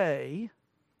say?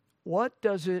 What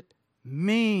does it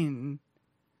mean?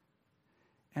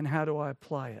 And how do I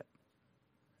apply it?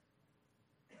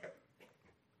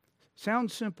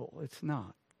 Sounds simple. It's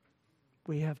not.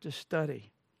 We have to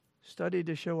study. Study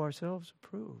to show ourselves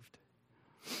approved.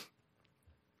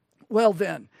 Well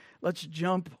then, let's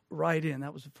jump right in.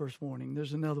 That was the first warning.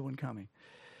 There's another one coming.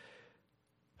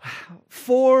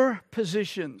 4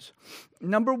 positions.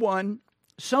 Number 1,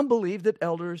 some believe that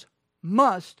elders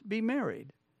must be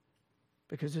married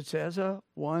because it says a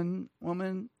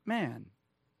one-woman man.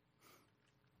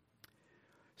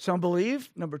 Some believe,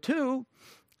 number 2,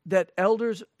 that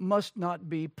elders must not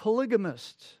be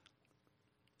polygamists,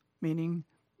 meaning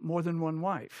more than one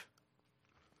wife.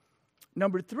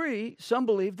 Number 3, some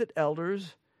believe that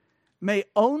elders may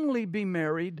only be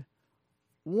married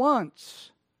once.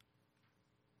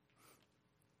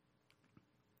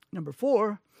 Number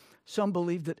 4, some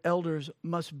believe that elders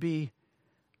must be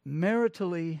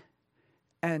maritally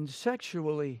and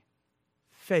sexually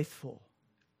faithful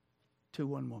to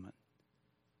one woman.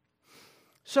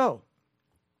 So,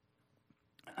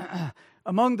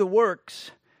 among the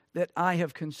works that I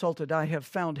have consulted, I have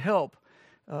found help,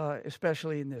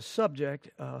 especially in this subject,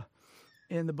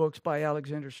 in the books by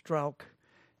Alexander Strauch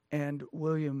and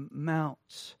William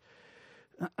Mounce.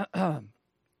 You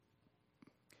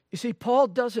see, Paul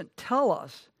doesn't tell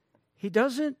us, he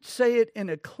doesn't say it in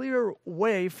a clear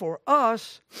way for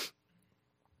us,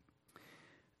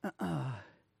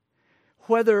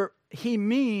 whether he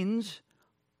means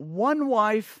one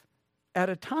wife at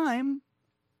a time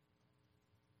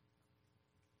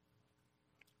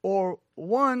or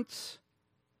once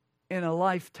in a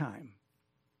lifetime.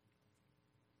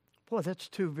 Boy, that's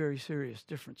 2 very serious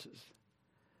differences.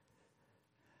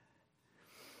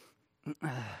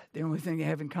 The only thing they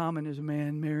have in common is a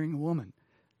man marrying a woman.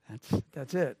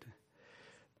 That's it.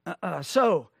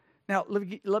 So, now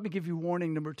let me give you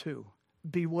warning number 2.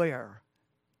 Beware.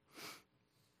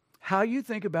 How you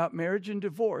think about marriage and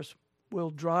divorce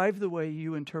will drive the way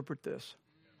you interpret this.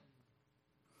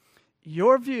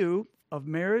 Your view of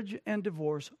marriage and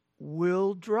divorce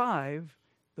will drive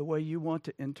the way you want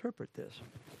to interpret this.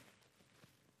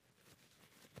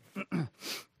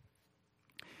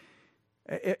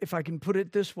 If I can put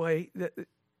it this way,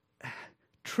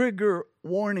 trigger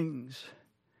warnings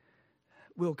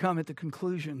will come at the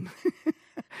conclusion.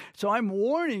 So I'm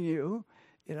warning you,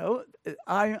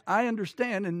 I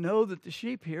understand and know that the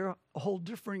sheep here hold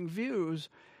differing views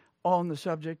on the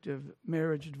subject of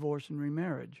marriage, divorce, and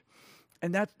remarriage.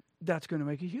 And that's going to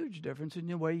make a huge difference in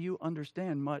the way you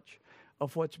understand much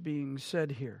of what's being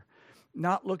said here.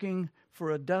 Not looking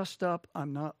for a dust-up.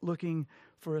 I'm not looking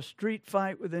for a street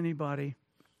fight with anybody.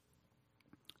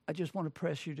 I just want to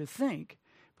press you to think,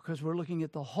 because we're looking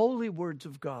at the holy words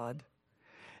of God,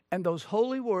 and those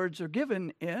holy words are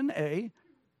given in a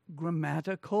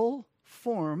grammatical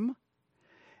form,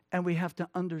 and we have to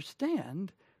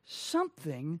understand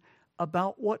something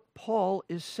about what Paul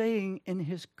is saying in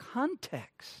his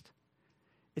context.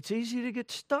 It's easy to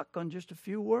get stuck on just a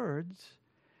few words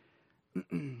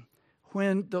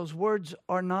when those words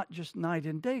are not just night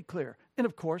and day clear. And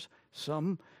of course,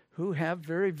 some who have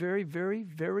very, very, very,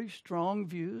 very strong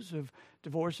views of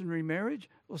divorce and remarriage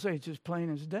will say it's as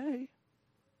plain as day.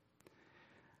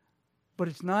 But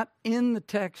it's not in the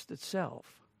text itself.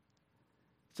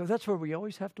 So that's where we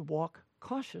always have to walk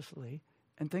cautiously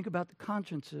and think about the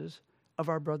consciences of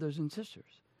our brothers and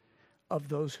sisters, of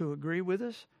those who agree with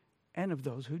us and of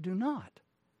those who do not.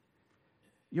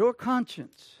 Your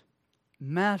conscience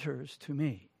matters to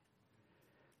me.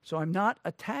 So I'm not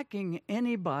attacking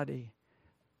anybody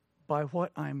by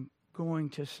what I'm going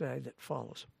to say that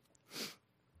follows.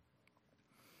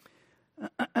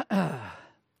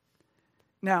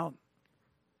 Now,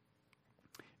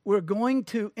 we're going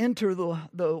to enter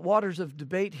the waters of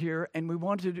debate here, and we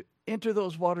want to enter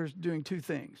those waters doing 2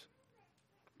 things.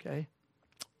 Okay?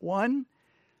 1,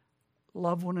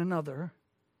 love one another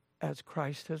as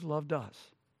Christ has loved us.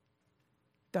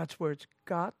 That's where it's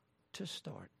got to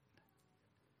start.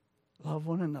 Love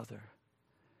one another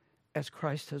as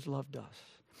Christ has loved us.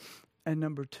 And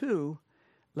number 2,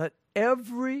 let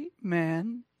every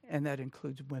man, and that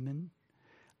includes women,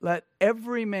 let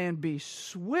every man be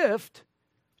swift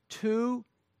to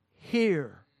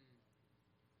hear.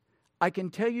 I can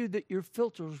tell you that your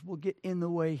filters will get in the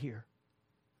way here.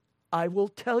 I will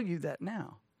tell you that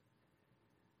now.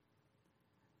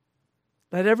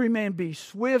 Let every man be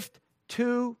swift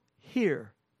to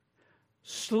hear,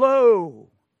 slow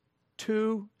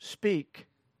to speak,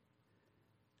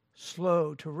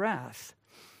 slow to wrath.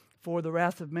 For the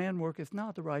wrath of man worketh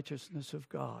not the righteousness of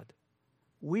God.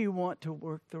 We want to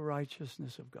work the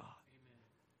righteousness of God.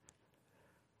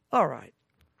 Amen. All right.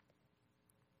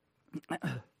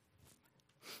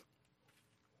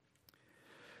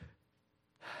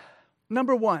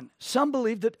 Number one, some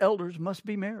believe that elders must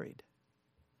be married.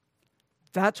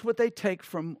 That's what they take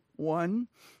from one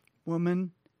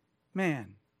woman,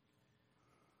 man.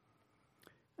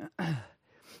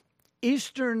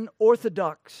 Eastern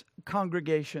Orthodox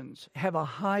congregations have a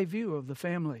high view of the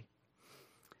family,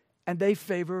 and they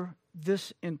favor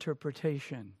this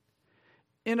interpretation.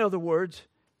 In other words,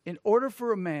 in order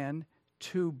for a man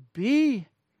to be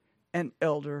an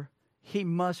elder, he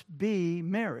must be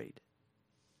married,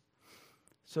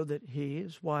 so that he,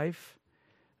 his wife,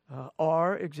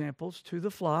 are examples to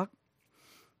the flock.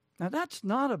 Now, that's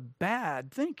not a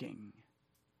bad thinking.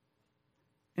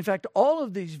 In fact, all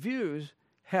of these views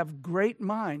have great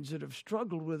minds that have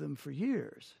struggled with them for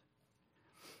years.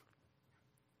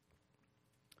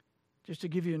 Just to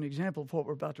give you an example of what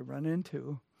we're about to run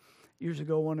into, years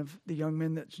ago, one of the young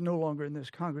men that's no longer in this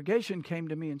congregation came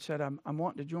to me and said, I'm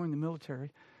wanting to join the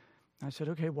military. I said,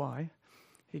 okay, why?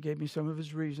 He gave me some of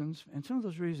his reasons, and some of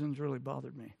those reasons really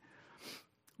bothered me.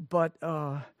 But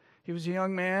he was a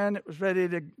young man that was ready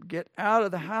to get out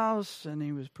of the house, and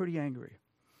he was pretty angry.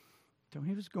 So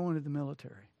he was going to the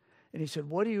military. And he said,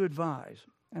 what do you advise?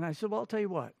 And I said, well, I'll tell you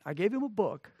what. I gave him a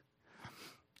book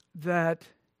that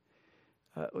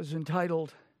was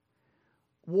entitled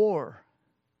War,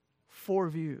 4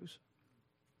 Views.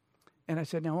 And I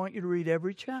said, now I want you to read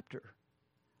every chapter.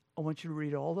 I want you to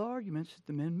read all the arguments that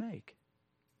the men make.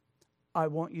 I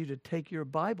want you to take your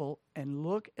Bible and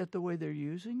look at the way they're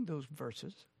using those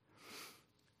verses.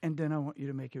 And then I want you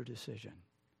to make your decision.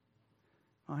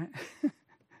 All right?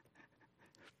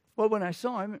 Well, when I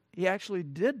saw him, he actually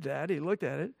did that. He looked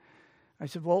at it. I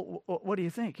said, well, what do you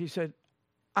think? He said,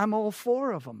 I'm all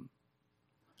 4 of them.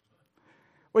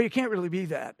 Well, you can't really be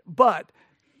that. But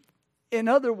in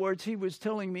other words, he was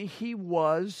telling me he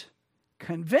was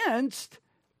convinced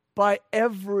by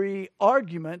every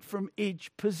argument from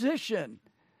each position.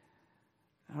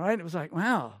 All right? It was like,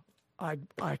 wow, I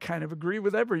kind of agree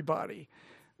with everybody.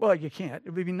 Well, you can't.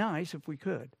 It would be nice if we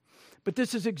could. But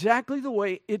this is exactly the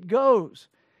way it goes.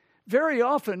 Very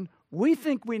often, we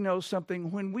think we know something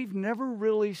when we've never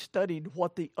really studied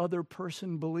what the other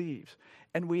person believes.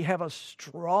 And we have a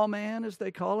straw man, as they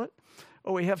call it,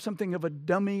 or we have something of a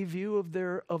dummy view of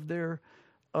their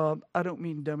I don't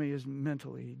mean dummy as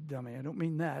mentally dummy. I don't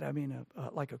mean that. I mean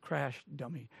like a crash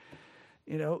dummy.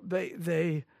 You know,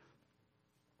 they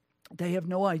have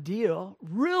no idea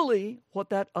really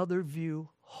what that other view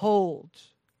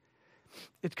holds.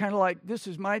 It's kind of like, this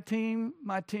is my team.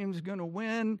 My team's going to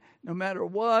win no matter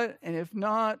what. And if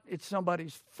not, it's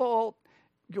somebody's fault.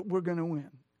 We're going to win.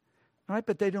 All right?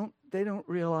 But they don't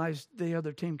realize the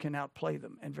other team can outplay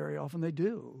them. And very often they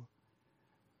do.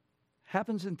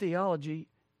 Happens in theology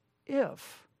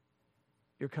if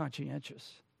you're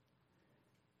conscientious.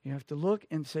 You have to look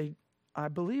and say, I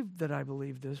believe that I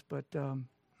believe this, but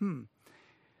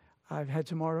I've had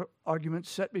some arguments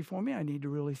set before me. I need to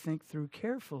really think through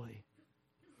carefully.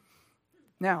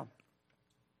 Now,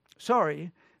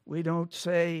 sorry, we don't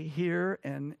say here,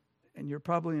 and you're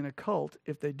probably in a cult,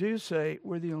 if they do say,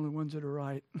 we're the only ones that are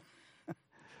right.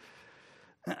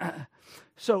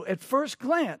 So at first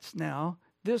glance now,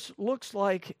 this looks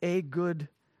like a good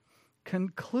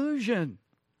conclusion.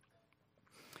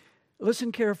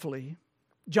 Listen carefully.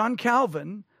 John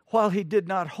Calvin, while he did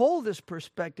not hold this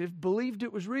perspective, believed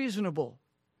it was reasonable.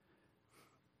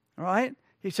 All right?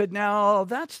 He said, now,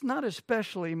 that's not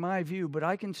especially my view, but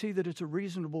I can see that it's a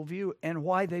reasonable view and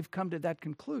why they've come to that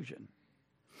conclusion.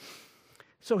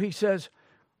 So he says,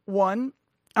 a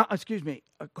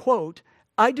quote,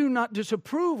 I do not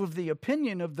disapprove of the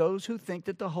opinion of those who think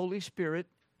that the Holy Spirit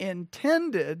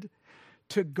intended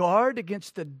to guard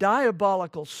against the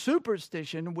diabolical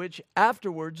superstition which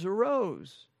afterwards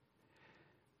arose.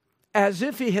 As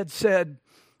if he had said,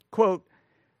 quote,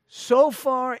 so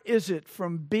far is it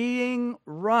from being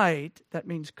right, that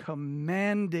means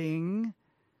commanding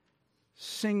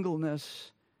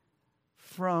singleness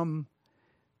from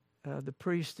the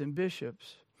priests and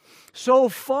bishops. So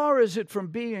far is it from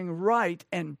being right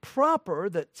and proper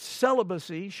that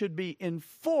celibacy should be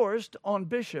enforced on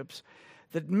bishops,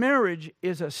 that marriage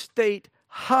is a state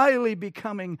highly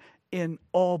becoming in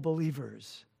all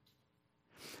believers.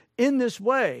 In this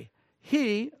way,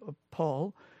 he,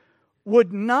 Paul,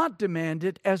 would not demand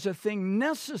it as a thing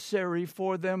necessary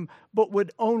for them, but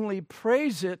would only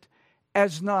praise it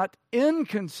as not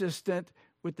inconsistent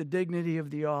with the dignity of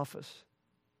the office.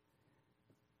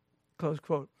 Close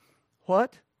quote.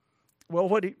 What? Well,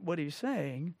 what he's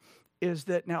saying is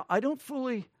that now I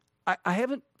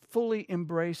haven't fully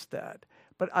embraced that,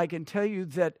 but I can tell you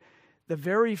that the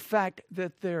very fact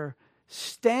that they're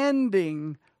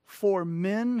standing for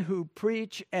men who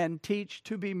preach and teach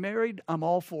to be married, I'm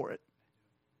all for it.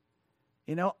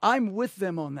 You know, I'm with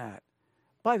them on that.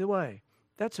 By the way,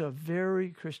 that's a very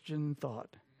Christian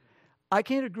thought. I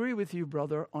can't agree with you,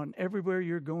 brother, on everywhere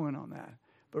you're going on that.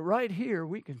 But right here,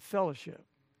 we can fellowship.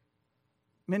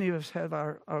 Many of us have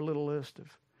our little list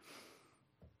of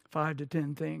 5 to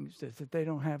 10 things that if they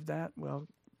don't have that, well,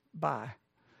 bye.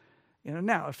 You know,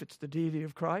 now, if it's the deity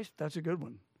of Christ, that's a good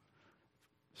one.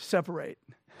 Separate.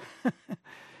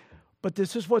 But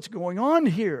this is what's going on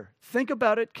here. Think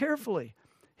about it carefully.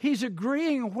 He's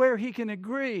agreeing where he can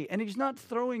agree, and he's not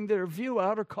throwing their view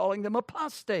out or calling them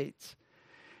apostates.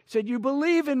 He said, you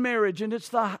believe in marriage, and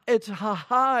it's a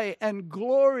high and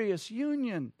glorious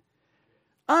union.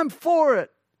 I'm for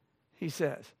it, he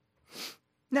says.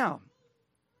 Now,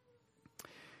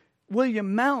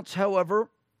 William Mounce, however,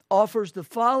 offers the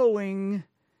following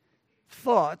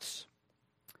thoughts,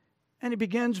 and he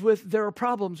begins with, there are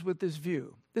problems with this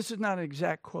view. This is not an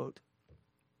exact quote,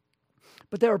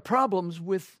 but there are problems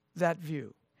with that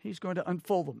view. He's going to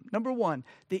unfold them. Number one,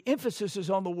 the emphasis is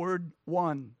on the word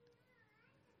one,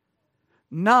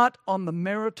 not on the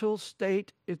marital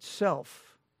state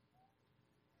itself.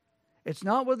 It's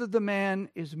not whether the man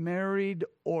is married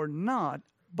or not,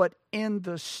 but in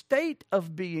the state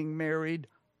of being married,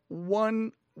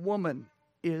 one woman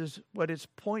is what it's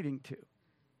pointing to.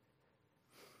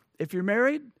 If you're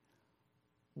married,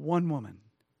 one woman.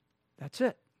 That's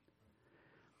it.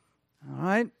 All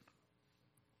right.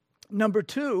 Number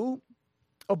two,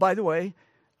 oh, by the way,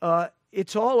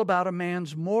 it's all about a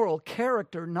man's moral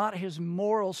character, not his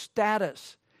moral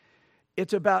status.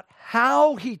 It's about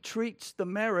how he treats the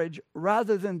marriage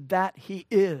rather than that he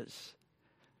is.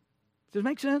 Does it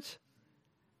make sense?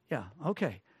 Yeah,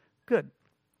 okay, good.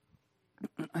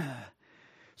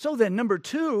 So then, number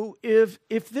two, if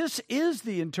this is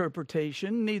the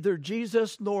interpretation, neither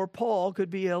Jesus nor Paul could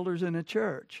be elders in a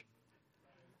church.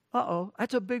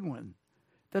 That's a big one.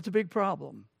 That's a big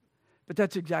problem. But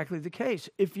that's exactly the case.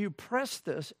 If you press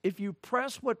this, if you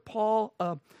press what Paul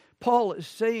is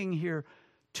saying here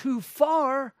too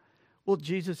far, well,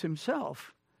 Jesus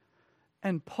himself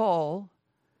and Paul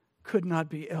could not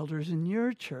be elders in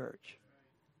your church.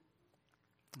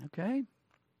 Okay?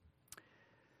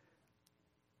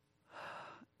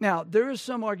 Now, there is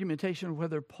some argumentation of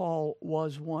whether Paul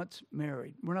was once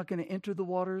married. We're not going to enter the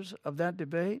waters of that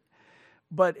debate,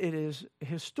 but it is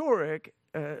historic,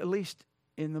 at least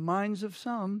in the minds of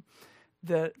some,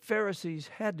 that Pharisees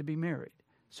had to be married.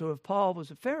 So if Paul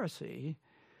was a Pharisee,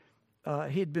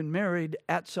 he'd been married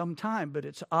at some time, but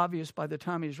it's obvious by the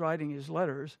time he's writing his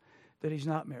letters that he's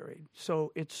not married.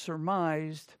 So it's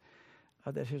surmised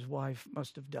that his wife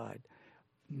must have died.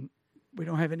 We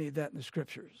don't have any of that in the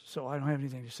Scriptures, so I don't have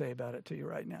anything to say about it to you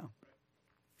right now.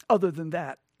 Other than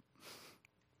that,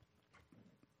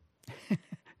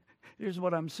 here's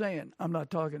what I'm saying. I'm not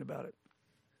talking about it.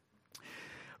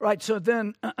 Right, so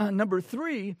then number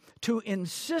three, to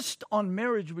insist on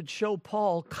marriage would show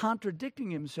Paul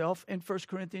contradicting himself in 1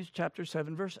 Corinthians chapter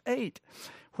 7, verse 8,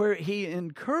 where he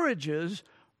encourages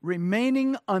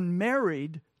remaining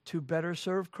unmarried to better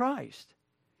serve Christ.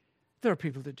 There are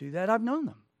people that do that. I've known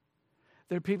them.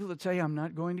 There are people that say, I'm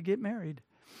not going to get married,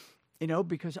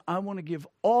 because I want to give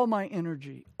all my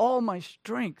energy, all my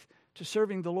strength to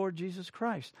serving the Lord Jesus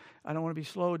Christ. I don't want to be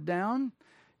slowed down,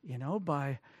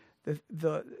 by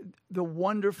the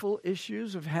wonderful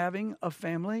issues of having a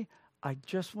family. I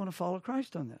just want to follow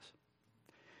Christ on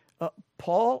this.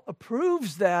 Paul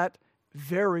approves that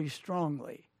very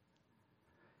strongly.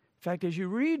 In fact, as you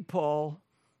read Paul,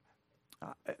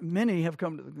 many have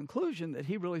come to the conclusion that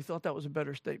he really thought that was a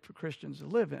better state for Christians to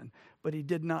live in, but he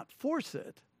did not force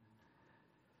it.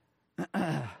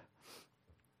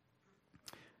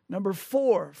 Number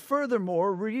four,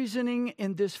 furthermore, reasoning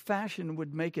in this fashion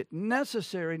would make it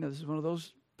necessary. Now, this is one of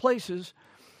those places.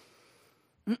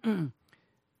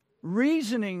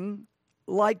 Reasoning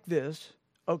like this,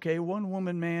 okay, one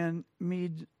woman man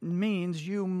means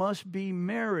you must be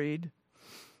married.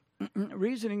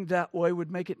 Reasoning that way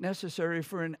would make it necessary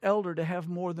for an elder to have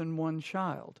more than one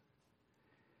child.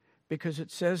 Because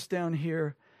it says down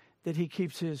here that he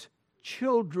keeps his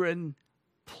children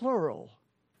plural.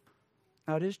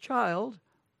 Not his child,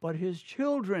 but his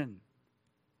children.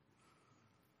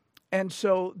 And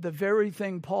so the very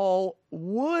thing Paul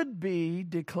would be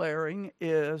declaring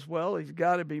is, well, he's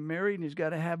got to be married and he's got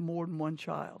to have more than one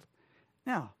child.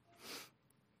 Now,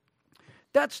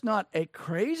 that's not a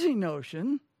crazy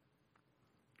notion.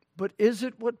 But is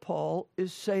it what Paul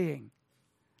is saying?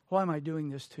 Why am I doing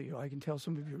this to you? I can tell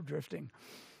some of you are drifting.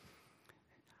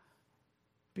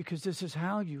 Because this is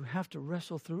how you have to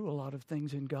wrestle through a lot of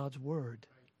things in God's Word.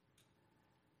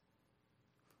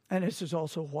 And this is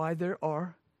also why there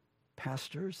are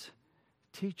pastors,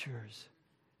 teachers.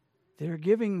 They're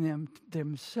giving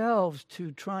themselves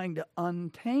to trying to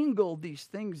untangle these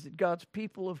things that God's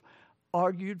people have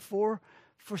argued for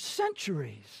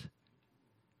centuries.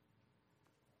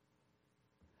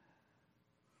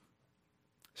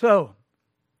 So,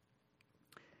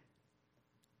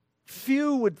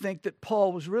 few would think that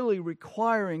Paul was really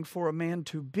requiring for a man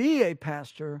to be a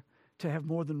pastor to have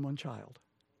more than one child.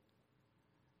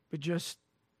 But just,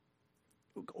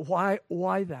 why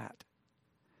that?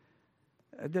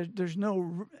 There's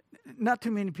not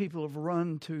too many people have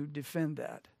run to defend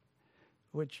that,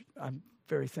 which I'm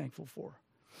very thankful for.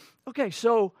 Okay,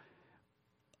 so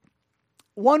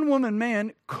one woman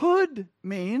man could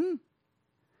mean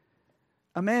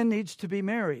a man needs to be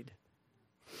married.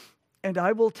 And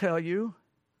I will tell you,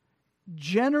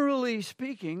 generally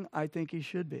speaking, I think he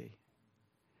should be.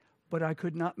 But I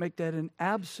could not make that an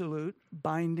absolute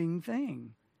binding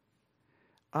thing.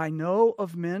 I know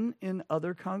of men in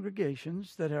other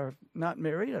congregations that are not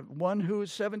married. One who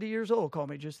is 70 years old called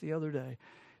me just the other day,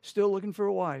 still looking for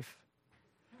a wife.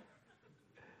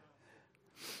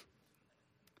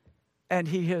 And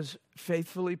he has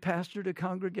faithfully pastored a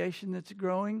congregation that's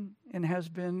growing and has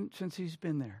been since he's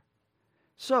been there.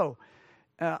 So,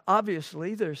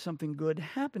 obviously, there's something good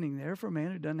happening there for a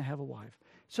man who doesn't have a wife.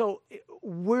 So,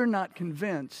 we're not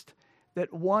convinced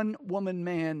that one woman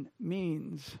man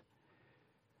means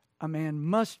a man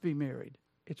must be married.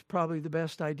 It's probably the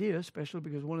best idea, especially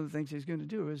because one of the things he's going to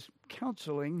do is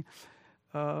counseling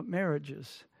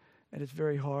marriages. And it's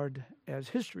very hard, as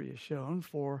history has shown,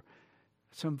 for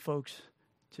some folks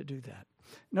to do that.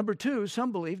 Number two,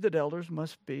 some believe that elders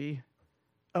must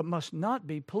not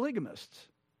be polygamists.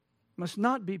 Must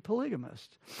not be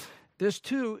polygamists. This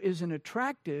too is an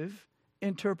attractive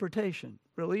interpretation,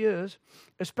 really is,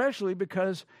 especially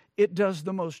because it does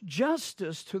the most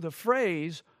justice to the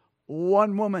phrase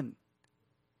one woman.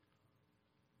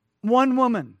 One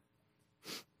woman.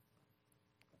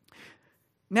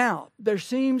 Now, there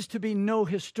seems to be no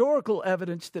historical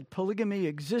evidence that polygamy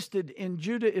existed in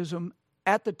Judaism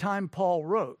at the time Paul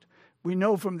wrote. We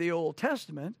know from the Old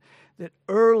Testament that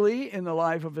early in the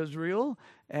life of Israel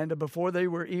and before they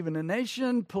were even a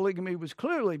nation, polygamy was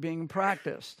clearly being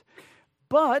practiced.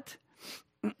 But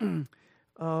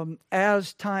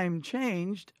as time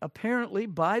changed, apparently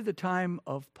by the time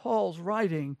of Paul's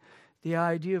writing, the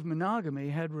idea of monogamy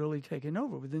had really taken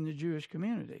over within the Jewish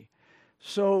community.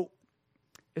 So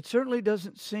it certainly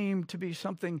doesn't seem to be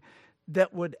something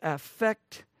that would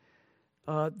affect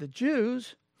the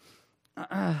Jews.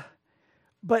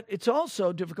 But it's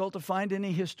also difficult to find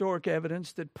any historic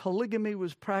evidence that polygamy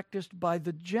was practiced by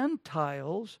the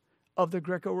Gentiles of the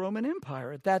Greco-Roman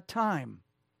Empire at that time.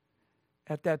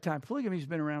 At that time. Polygamy's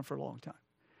been around for a long time.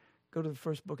 Go to the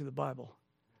first book of the Bible.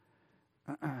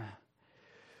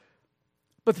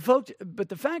 But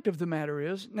the fact of the matter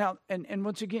is, now, and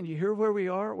once again, you hear where we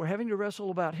are? We're having to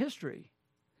wrestle about history.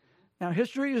 Now,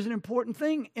 history is an important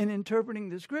thing in interpreting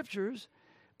the Scriptures,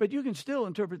 but you can still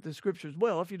interpret the Scriptures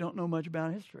well if you don't know much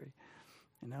about history.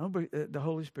 But the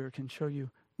Holy Spirit can show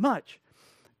you much.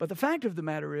 But the fact of the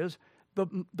matter is,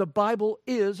 the Bible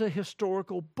is a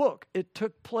historical book. It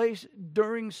took place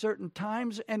during certain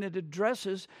times, and it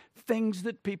addresses things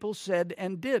that people said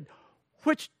and did,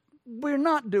 which we're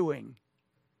not doing,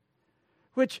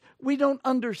 which we don't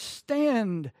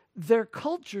understand their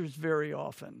cultures very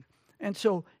often. And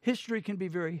so history can be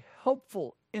very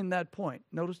helpful in that point.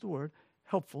 Notice the word,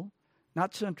 helpful,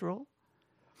 not central.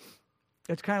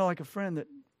 It's kind of like a friend that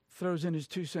throws in his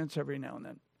 2 cents every now and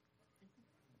then.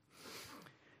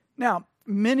 Now,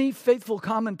 many faithful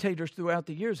commentators throughout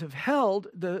the years have held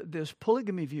this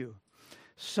polygamy view,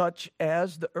 such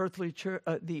as the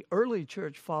early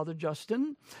church father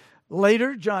Justin,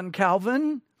 later John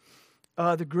Calvin,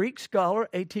 the Greek scholar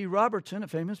A.T. Robertson, a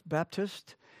famous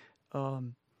Baptist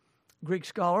Greek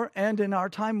scholar, and in our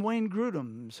time Wayne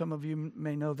Grudem. Some of you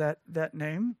may know that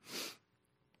name.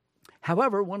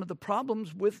 However, one of the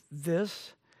problems with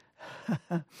this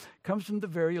comes from the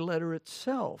very letter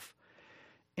itself.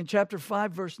 In chapter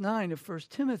 5, verse 9 of 1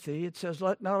 Timothy, it says,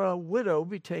 "Let not a widow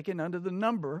be taken into the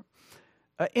number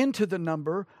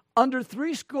under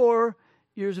 60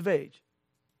 years of age."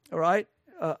 All right?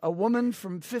 A woman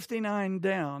from 59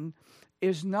 down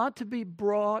is not to be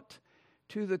brought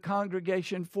to the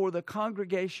congregation for the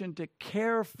congregation to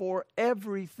care for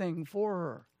everything for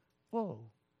her. Whoa.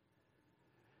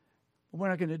 We're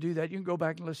not going to do that. You can go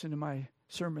back and listen to my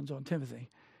sermons on Timothy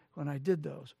when I did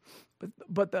those.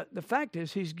 But the fact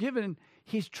is, he's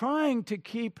trying to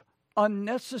keep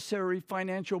unnecessary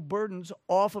financial burdens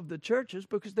off of the churches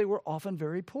because they were often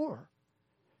very poor.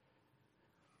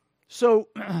 So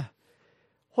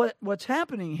what's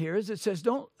happening here is it says,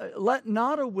 don't let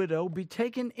not a widow be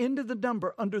taken into the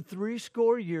number under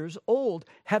 80 years old,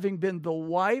 having been the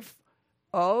wife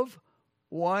of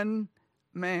one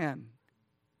man.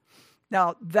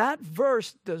 Now, that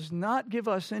verse does not give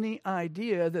us any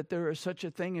idea that there is such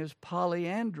a thing as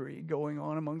polyandry going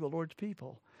on among the Lord's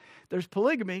people. There's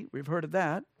polygamy. We've heard of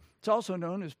that. It's also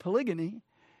known as polygyny.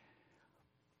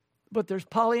 But there's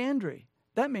polyandry.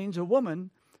 That means a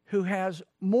woman who has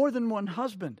more than one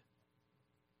husband.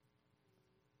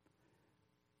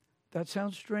 That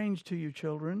sounds strange to you,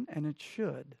 children, and it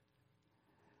should.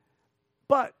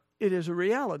 But it is a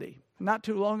reality. Not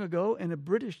too long ago, in a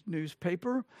British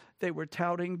newspaper, they were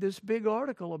touting this big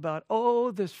article about,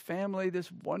 this family,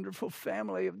 this wonderful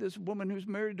family of this woman who's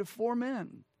married to 4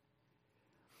 men.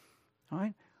 All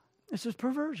right? This is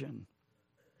perversion.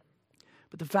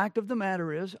 But the fact of the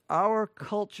matter is, our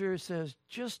culture says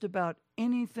just about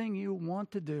anything you want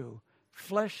to do,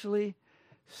 fleshly,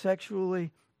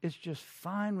 sexually, it's just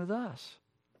fine with us.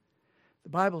 The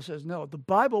Bible says no. The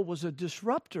Bible was a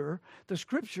disruptor. The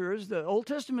Scriptures, the Old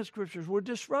Testament Scriptures, were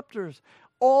disruptors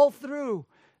all through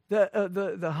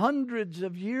the hundreds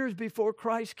of years before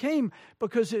Christ came,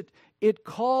 because it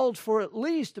called for at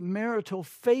least marital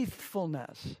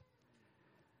faithfulness.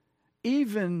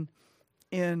 Even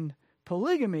in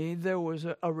polygamy, there was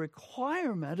a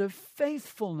requirement of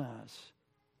faithfulness.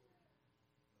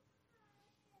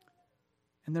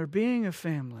 And there being a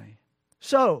family.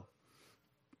 So,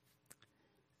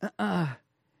 not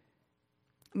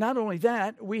only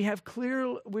that,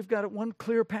 we've got one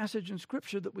clear passage in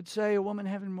Scripture that would say a woman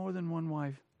having more than one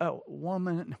wife, a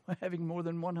woman having more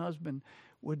than one husband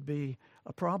would be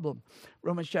a problem.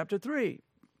 Romans chapter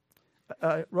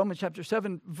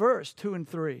 7, verse 2 and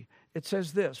 3. It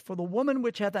says this, "For the woman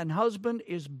which hath an husband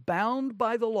is bound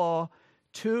by the law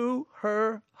to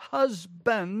her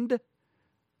husband,"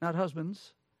 not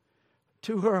husbands,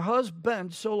 "to her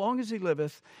husband so long as he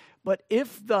liveth. But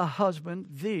if the husband,"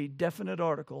 the definite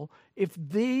article, "if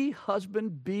the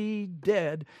husband be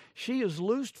dead, she is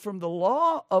loosed from the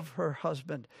law of her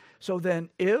husband. So then,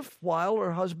 if while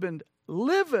her husband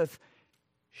liveth,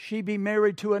 she be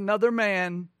married to another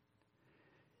man,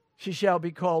 she shall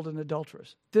be called an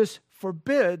adulteress." This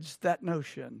forbids that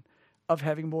notion of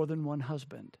having more than one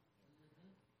husband.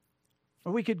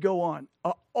 We could go on.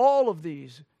 All of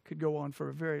these could go on for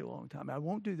a very long time. I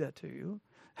won't do that to you.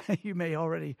 You may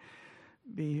already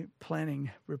be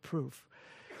planning reproof.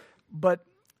 But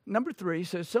number 3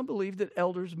 says, some believe that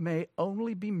elders may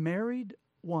only be married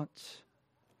once.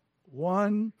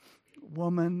 One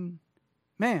woman,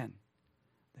 man.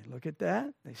 They look at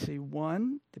that. They see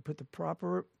one. They put the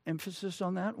proper emphasis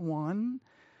on that one.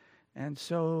 And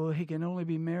so he can only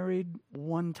be married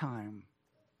one time.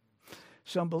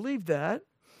 Some believe that.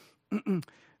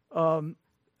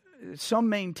 Some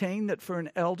maintain that for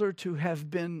an elder to have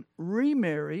been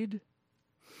remarried,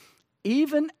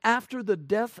 even after the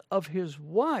death of his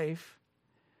wife,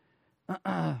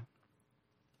 I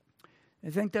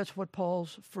think that's what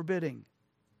Paul's forbidding.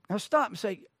 Now stop and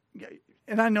say,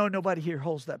 and I know nobody here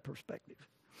holds that perspective,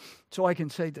 so I can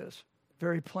say this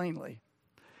very plainly.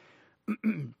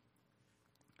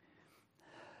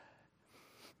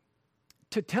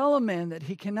 To tell a man that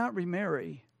he cannot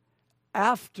remarry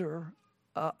after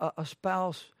a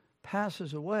spouse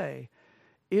passes away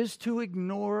is to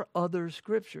ignore other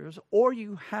scriptures, or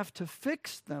you have to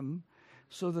fix them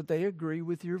so that they agree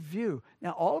with your view.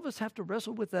 Now, all of us have to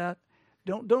wrestle with that.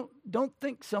 Don't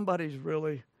think somebody's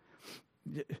really,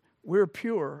 we're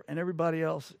pure and everybody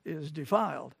else is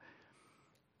defiled.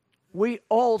 We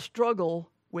all struggle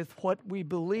with what we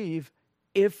believe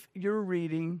if you're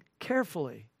reading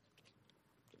carefully.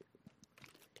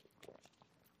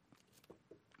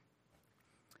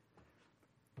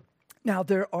 Now,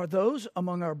 there are those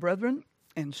among our brethren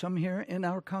and some here in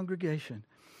our congregation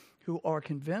who are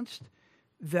convinced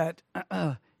that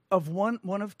of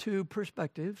one of two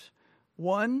perspectives.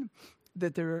 One,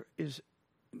 that there is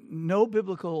no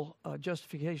biblical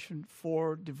justification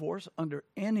for divorce under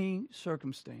any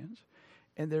circumstance,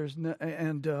 and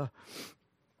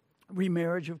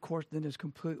remarriage, of course, then is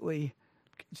completely,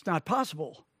 it's not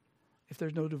possible if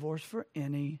there's no divorce for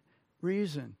any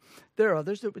reason. There are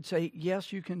others that would say,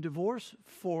 yes, you can divorce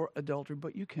for adultery,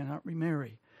 but you cannot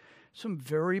remarry. Some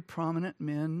very prominent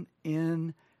men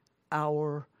in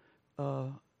our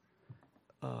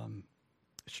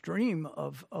stream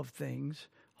of things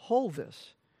hold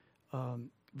this.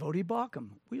 Voddie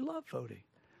Baucham, we love Voddie.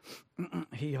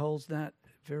 He holds that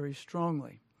very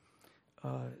strongly.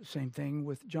 Same thing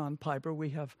with John Piper. We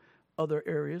have other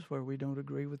areas where we don't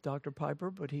agree with Dr.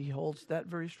 Piper, but he holds that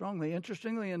very strongly.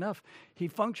 Interestingly enough, he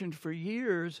functioned for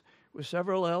years with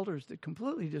several elders that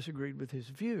completely disagreed with his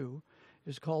view.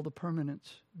 It's called the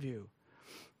permanence view.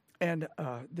 And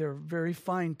there are very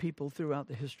fine people throughout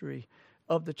the history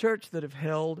of the church that have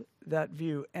held that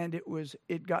view. And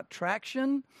it got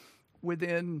traction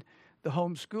within the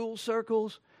homeschool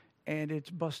circles, and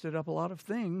it's busted up a lot of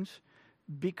things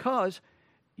because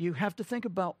you have to think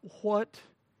about what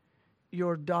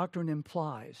your doctrine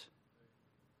implies.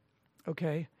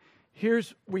 Okay?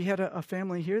 We had a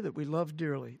family here that we loved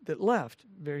dearly that left,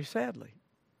 very sadly.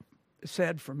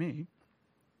 Sad for me.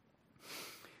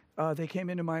 They came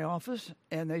into my office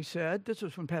and they said, this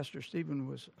was when Pastor Stephen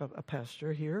was a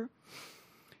pastor here,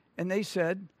 and they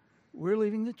said, we're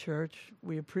leaving the church.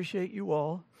 We appreciate you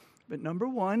all, but number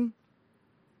one,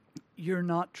 you're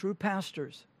not true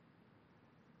pastors.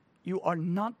 You are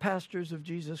not pastors of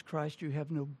Jesus Christ. You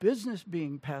have no business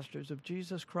being pastors of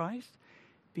Jesus Christ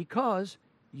because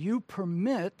you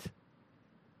permit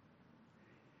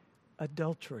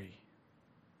adultery.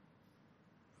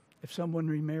 If someone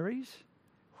remarries,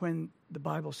 when the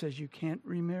Bible says you can't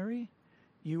remarry,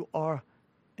 you are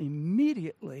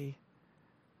immediately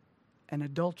an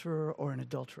adulterer or an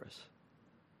adulteress.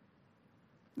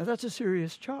 Now that's a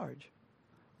serious charge,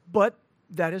 but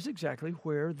that is exactly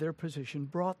where their position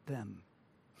brought them.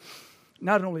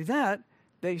 Not only that,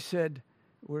 they said,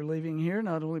 we're leaving here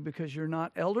not only because you're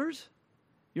not elders,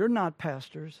 you're not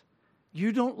pastors,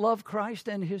 you don't love Christ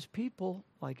and his people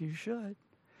like you should.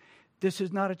 This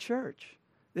is not a church.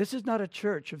 This is not a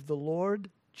church of the Lord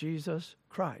Jesus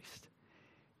Christ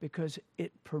because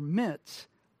it permits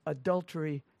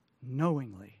adultery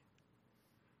knowingly.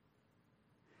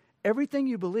 Everything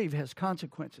you believe has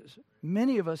consequences.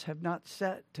 Many of us have not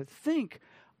sat to think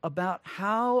about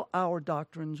how our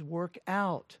doctrines work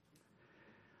out.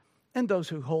 And those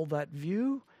who hold that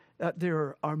view,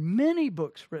 there are many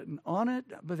books written on it,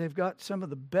 but they've got some of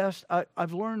the best.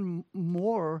 I've learned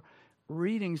more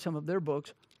reading some of their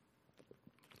books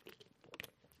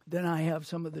than I have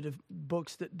some of the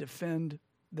books that defend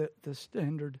the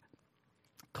standard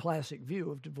classic view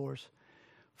of divorce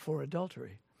for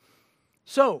adultery.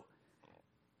 So,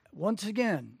 once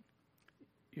again,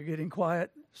 you're getting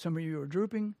quiet. Some of you are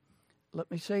drooping. Let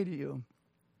me say to you,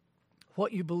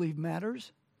 what you believe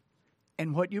matters,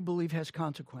 and what you believe has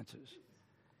consequences.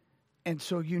 And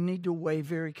so you need to weigh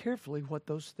very carefully what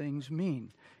those things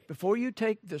mean. Before you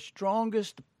take the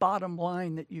strongest bottom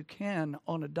line that you can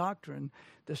on a doctrine,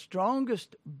 the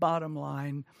strongest bottom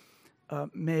line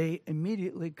may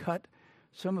immediately cut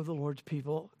some of the Lord's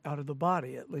people out of the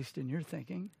body, at least in your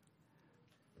thinking.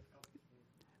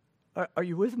 Are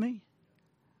you with me?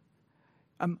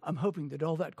 I'm hoping that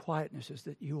all that quietness is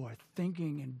that you are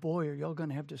thinking, and boy, are y'all going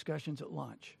to have discussions at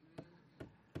lunch.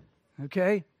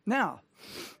 Okay? Now,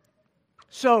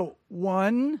 so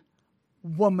one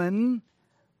woman,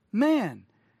 man.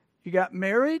 You got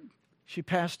married, she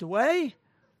passed away,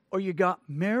 or you got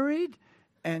married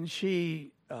and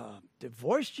she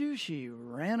divorced you, she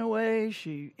ran away,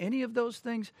 any of those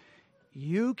things,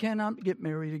 you cannot get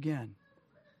married again.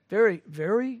 Very,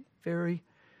 very, very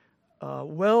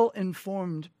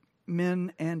well-informed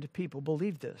men and people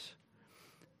believe this.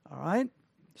 All right?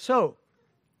 So,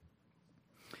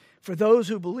 for those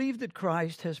who believe that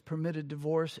Christ has permitted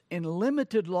divorce in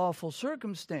limited lawful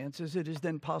circumstances, it is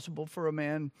then possible for a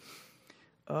man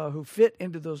who fit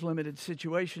into those limited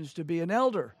situations to be an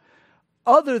elder.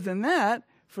 Other than that,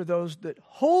 for those that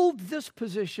hold this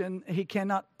position, he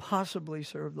cannot possibly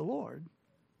serve the Lord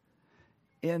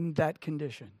in that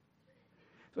condition.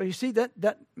 So you see,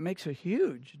 that makes a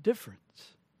huge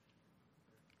difference.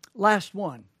 Last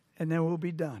one, and then we'll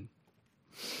be done.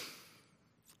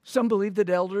 Some believe that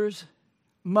elders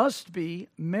must be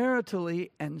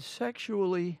maritally and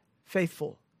sexually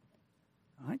faithful.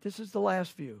 All right, this is the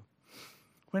last view.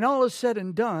 When all is said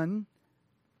and done,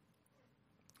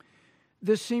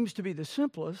 this seems to be the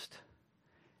simplest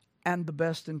and the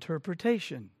best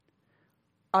interpretation.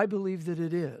 I believe that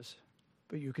it is,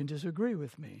 but you can disagree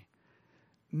with me.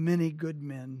 Many good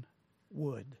men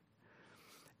would.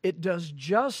 It does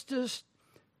justice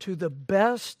to the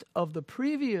best of the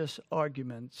previous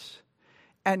arguments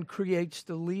and creates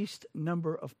the least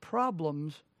number of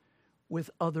problems with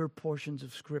other portions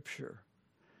of Scripture.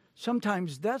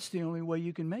 Sometimes that's the only way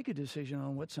you can make a decision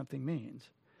on what something means.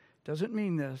 It doesn't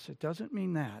mean this. It doesn't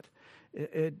mean that.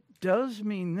 It does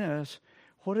mean this.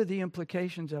 What are the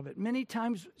implications of it? Many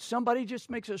times somebody just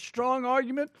makes a strong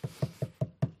argument,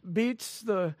 beats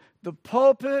the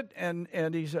pulpit, and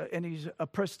he's a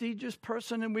prestigious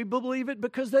person, and we believe it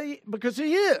because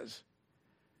he is.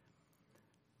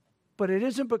 But it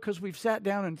isn't because we've sat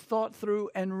down and thought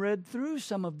through and read through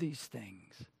some of these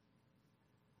things.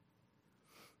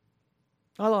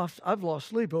 I've lost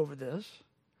sleep over this,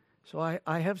 so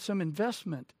I have some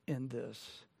investment in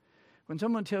this. When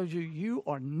someone tells you you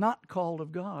are not called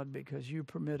of God because you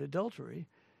permit adultery,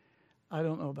 I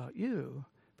don't know about you,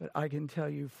 but I can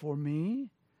tell you for me,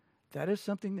 that is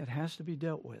something that has to be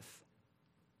dealt with.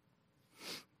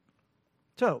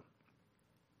 So,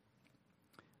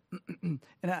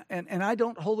 and I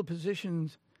don't hold the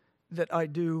positions that I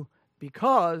do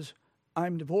because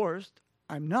I'm divorced.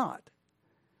 I'm not.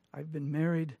 I've been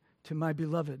married to my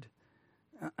beloved.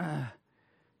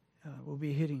 We'll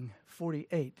be hitting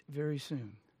 48 very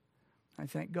soon. I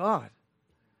thank God.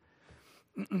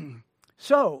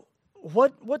 So,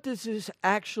 what does this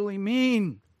actually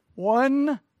mean?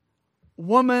 One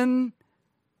woman,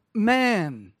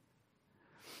 man.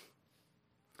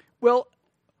 Well,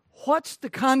 what's the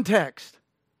context?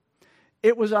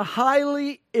 It was a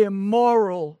highly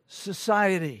immoral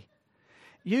society.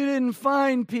 You didn't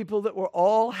find people that were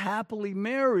all happily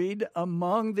married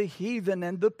among the heathen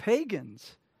and the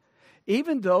pagans.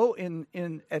 Even though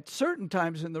at certain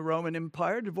times in the Roman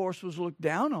Empire, divorce was looked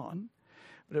down on,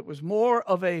 but it was more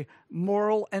of a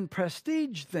moral and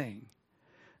prestige thing,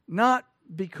 not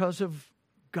because of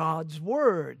God's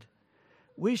word.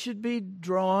 We should be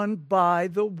drawn by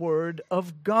the word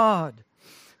of God.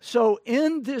 So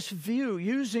in this view,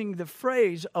 using the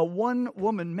phrase a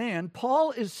one-woman man,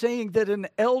 Paul is saying that an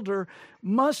elder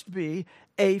must be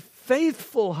a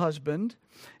faithful husband,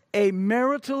 a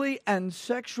maritally and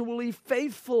sexually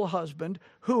faithful husband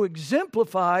who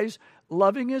exemplifies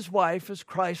loving his wife as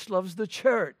Christ loves the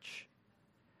church.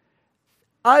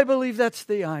 I believe that's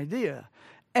the idea.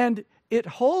 And it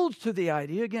holds to the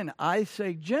idea, again, I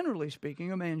say generally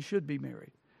speaking, a man should be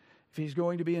married if he's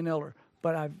going to be an elder.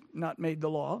 But I've not made the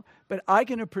law. But I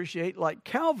can appreciate, like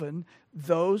Calvin,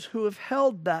 those who have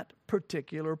held that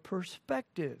particular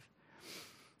perspective.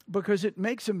 Because it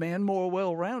makes a man more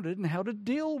well-rounded in how to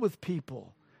deal with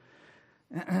people.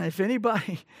 If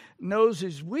anybody knows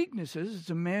his weaknesses, it's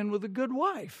a man with a good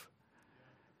wife.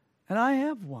 And I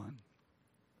have one.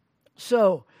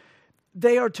 So,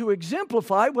 they are to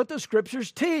exemplify what the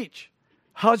Scriptures teach.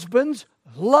 Husbands,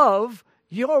 love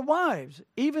your wives,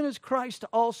 even as Christ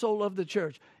also loved the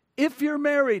church. If you're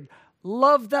married,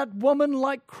 love that woman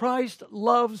like Christ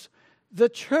loves the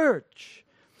church.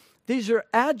 These are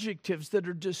adjectives that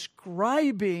are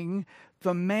describing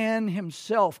the man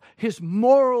himself, his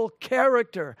moral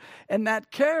character. And that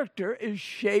character is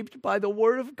shaped by the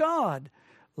Word of God.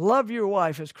 Love your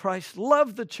wife as Christ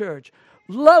loved the church.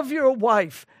 Love your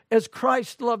wife as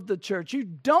Christ loved the church. You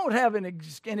don't have an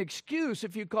excuse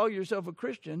if you call yourself a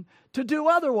Christian to do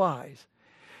otherwise.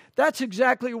 That's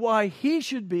exactly why he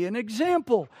should be an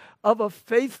example of a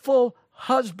faithful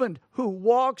husband who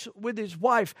walks with his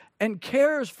wife and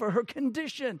cares for her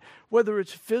condition, whether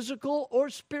it's physical or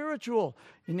spiritual.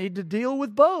 You need to deal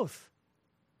with both.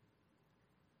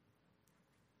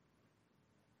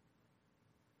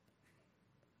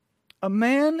 A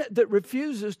man that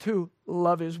refuses to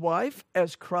love his wife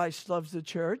as Christ loves the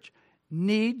church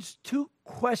needs to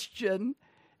question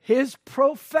his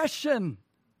profession,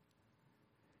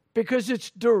 because it's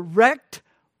direct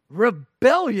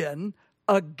rebellion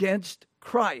against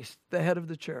Christ, the head of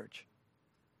the church.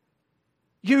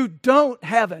 You don't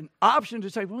have an option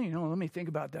to say, well, let me think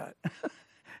about that.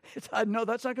 No,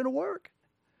 that's not going to work.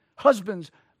 Husbands,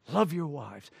 love your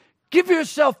wives. Give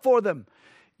yourself for them.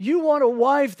 You want a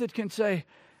wife that can say,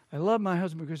 I love my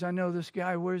husband because I know this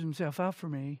guy wears himself out for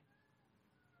me.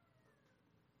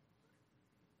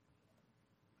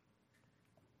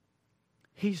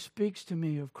 He speaks to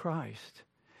me of Christ.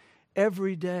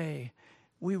 Every day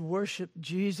we worship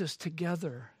Jesus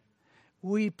together.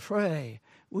 We pray.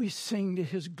 We sing to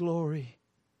his glory.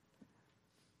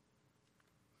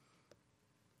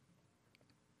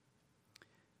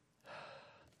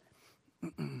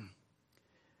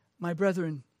 My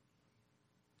brethren,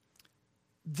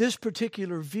 this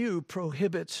particular view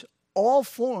prohibits all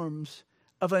forms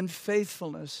of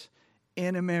unfaithfulness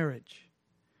in a marriage,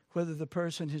 whether the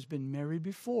person has been married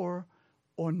before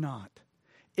or not.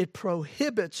 It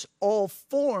prohibits all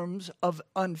forms of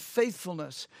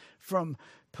unfaithfulness, from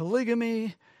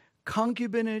polygamy,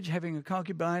 concubinage, having a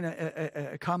concubine,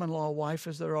 a common law wife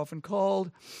as they're often called,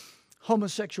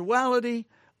 homosexuality,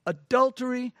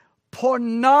 adultery,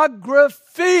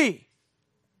 pornography.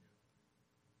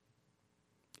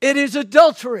 It is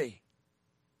adultery.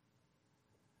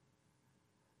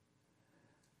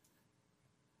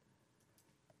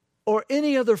 or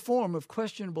any other form of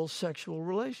questionable sexual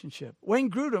relationship.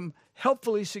 Wayne Grudem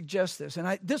helpfully suggests this,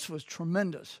 and this was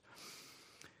tremendous.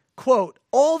 Quote,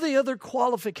 all the other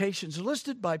qualifications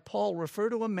listed by Paul refer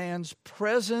to a man's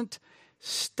present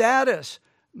status,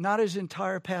 not his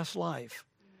entire past life.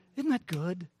 Isn't that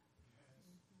good?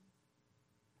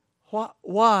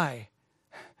 Why?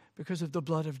 Because of the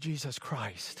blood of Jesus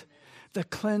Christ. The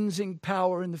cleansing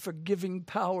power and the forgiving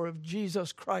power of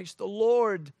Jesus Christ the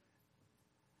Lord.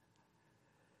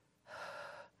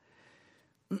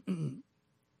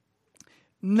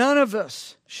 None of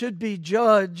us should be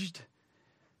judged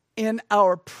in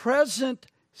our present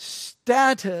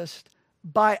status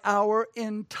by our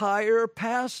entire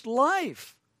past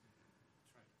life.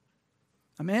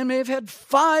 A man may have had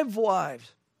 5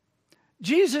 wives.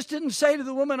 Jesus didn't say to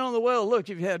the woman on the well, look,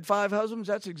 you've had 5 husbands,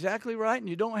 that's exactly right, and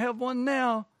you don't have one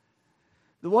now.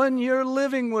 The one you're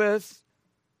living with,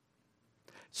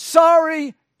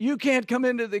 sorry, you can't come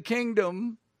into the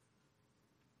kingdom.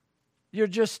 You're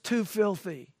just too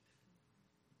filthy.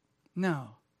 No.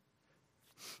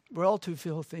 We're all too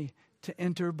filthy to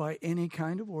enter by any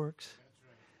kind of works.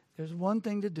 There's one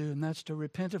thing to do, and that's to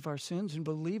repent of our sins and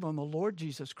believe on the Lord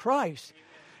Jesus Christ.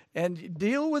 And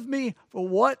deal with me for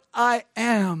what I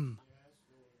am,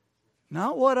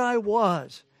 not what I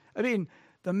was. I mean,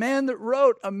 the man that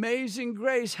wrote Amazing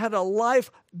Grace had a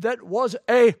life that was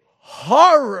a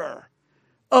horror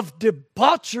of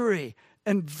debauchery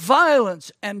and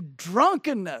violence and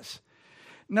drunkenness.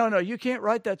 No, you can't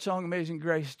write that song, Amazing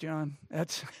Grace, John.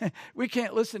 We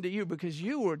can't listen to you because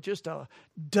you were just a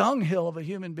dunghill of a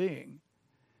human being.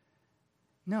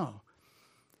 No.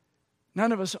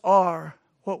 None of us are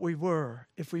what we were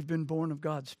if we've been born of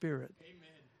God's Spirit. Amen.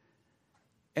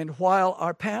 And while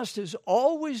our past is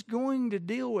always going to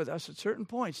deal with us at certain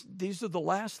points, these are the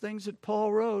last things that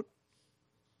Paul wrote.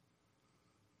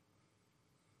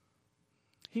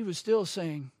 He was still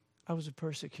saying, I was a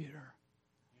persecutor.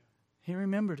 He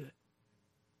remembered it.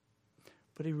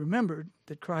 But he remembered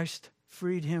that Christ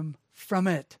freed him from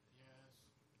it.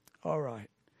 Yes. All right.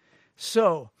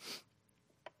 So,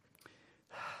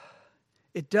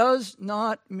 it does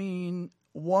not mean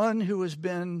one who has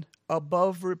been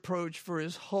above reproach for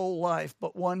his whole life,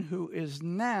 but one who is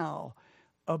now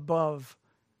above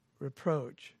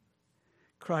reproach.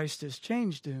 Christ has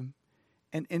changed him,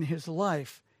 and in his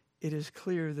life, it is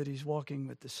clear that he's walking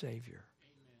with the Savior.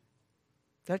 Amen.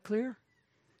 Is that clear?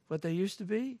 What they used to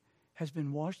be has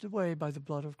been washed away by the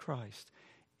blood of Christ.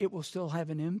 It will still have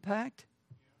an impact,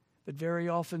 but very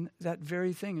often that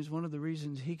very thing is one of the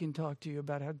reasons he can talk to you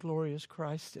about how glorious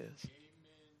Christ is. Amen.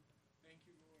 Thank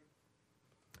you,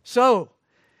 Lord. So,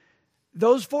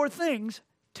 those 4 things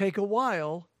take a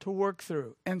while to work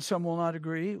through, and some will not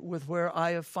agree with where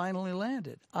I have finally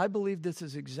landed. I believe this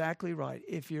is exactly right.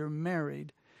 If you're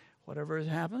married, whatever has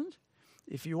happened,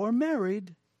 if you are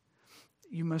married,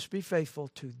 you must be faithful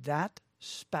to that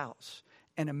spouse.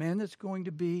 And a man that's going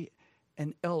to be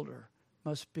an elder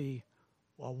must be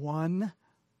a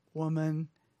one-woman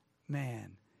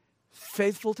man,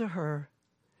 faithful to her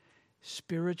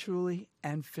spiritually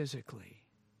and physically.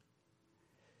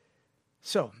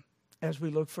 So, as we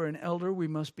look for an elder, we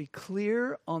must be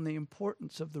clear on the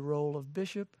importance of the role of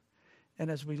bishop. And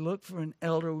as we look for an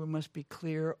elder, we must be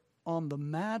clear on the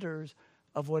matters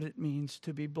of what it means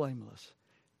to be blameless.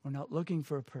 We're not looking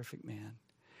for a perfect man,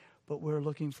 but we're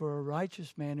looking for a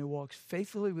righteous man who walks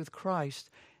faithfully with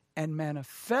Christ and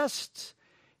manifests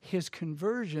his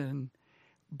conversion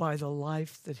by the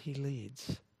life that he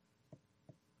leads.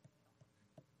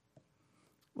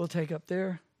 We'll take up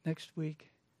there next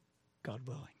week, God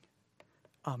willing.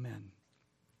 Amen.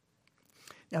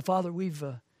 Now, Father, we've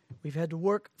had to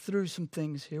work through some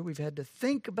things here. We've had to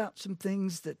think about some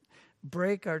things that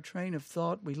break our train of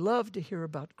thought. We love to hear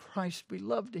about Christ. We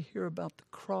love to hear about the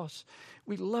cross.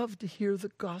 We love to hear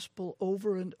the gospel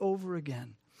over and over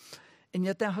again. And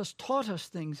yet thou hast taught us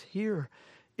things here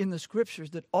in the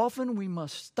scriptures that often we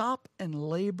must stop and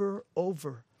labor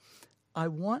over. I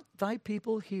want thy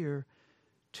people here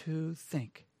to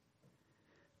think,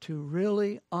 to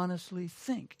really honestly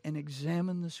think and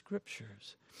examine the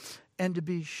scriptures, and to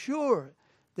be sure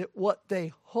that what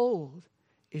they hold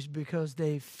is because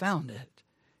they found it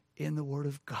in the Word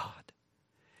of God.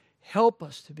 Help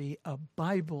us to be a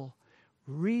Bible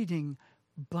reading,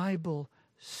 Bible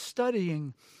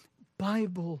studying,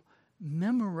 Bible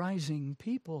memorizing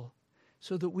people,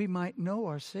 so that we might know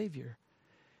our Savior,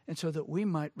 and so that we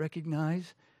might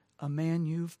recognize a man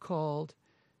you've called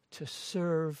to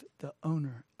serve the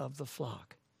owner of the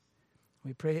flock.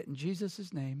 We pray it in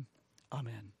Jesus' name.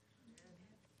 Amen.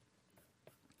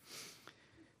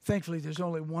 Thankfully, there's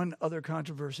only one other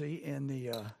controversy in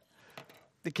the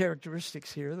the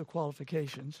characteristics here, the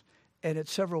qualifications, and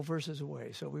it's several verses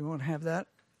away, so we won't have that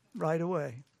right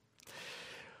away.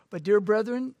 But dear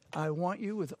brethren, I want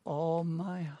you with all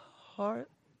my heart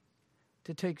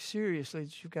to take seriously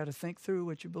that you've got to think through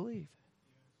what you believe.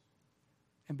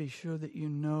 And be sure that you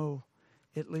know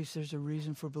at least there's a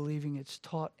reason for believing it's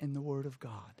taught in the Word of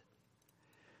God.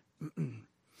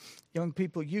 Young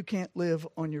people, you can't live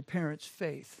on your parents'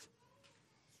 faith.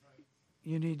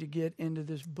 You need to get into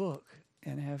this book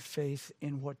and have faith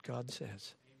in what God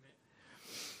says.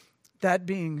 That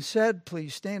being said,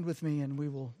 please stand with me and we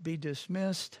will be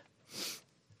dismissed.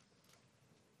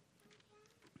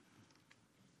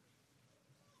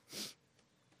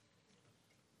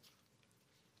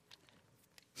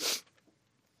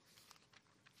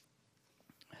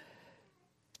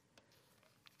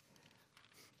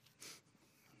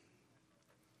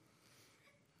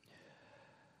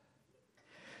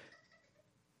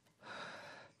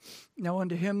 Now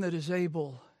unto him that is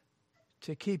able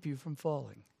to keep you from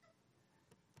falling,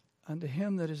 unto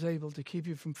him that is able to keep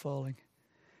you from falling,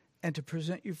 and to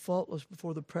present you faultless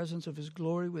before the presence of his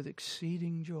glory with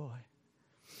exceeding joy.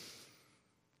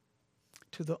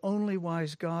 To the only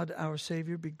wise God, our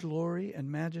Savior, be glory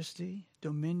and majesty,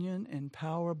 dominion and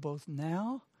power, both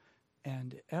now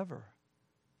and ever.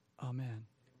 Amen.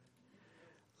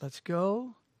 Let's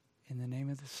go in the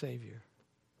name of the Savior.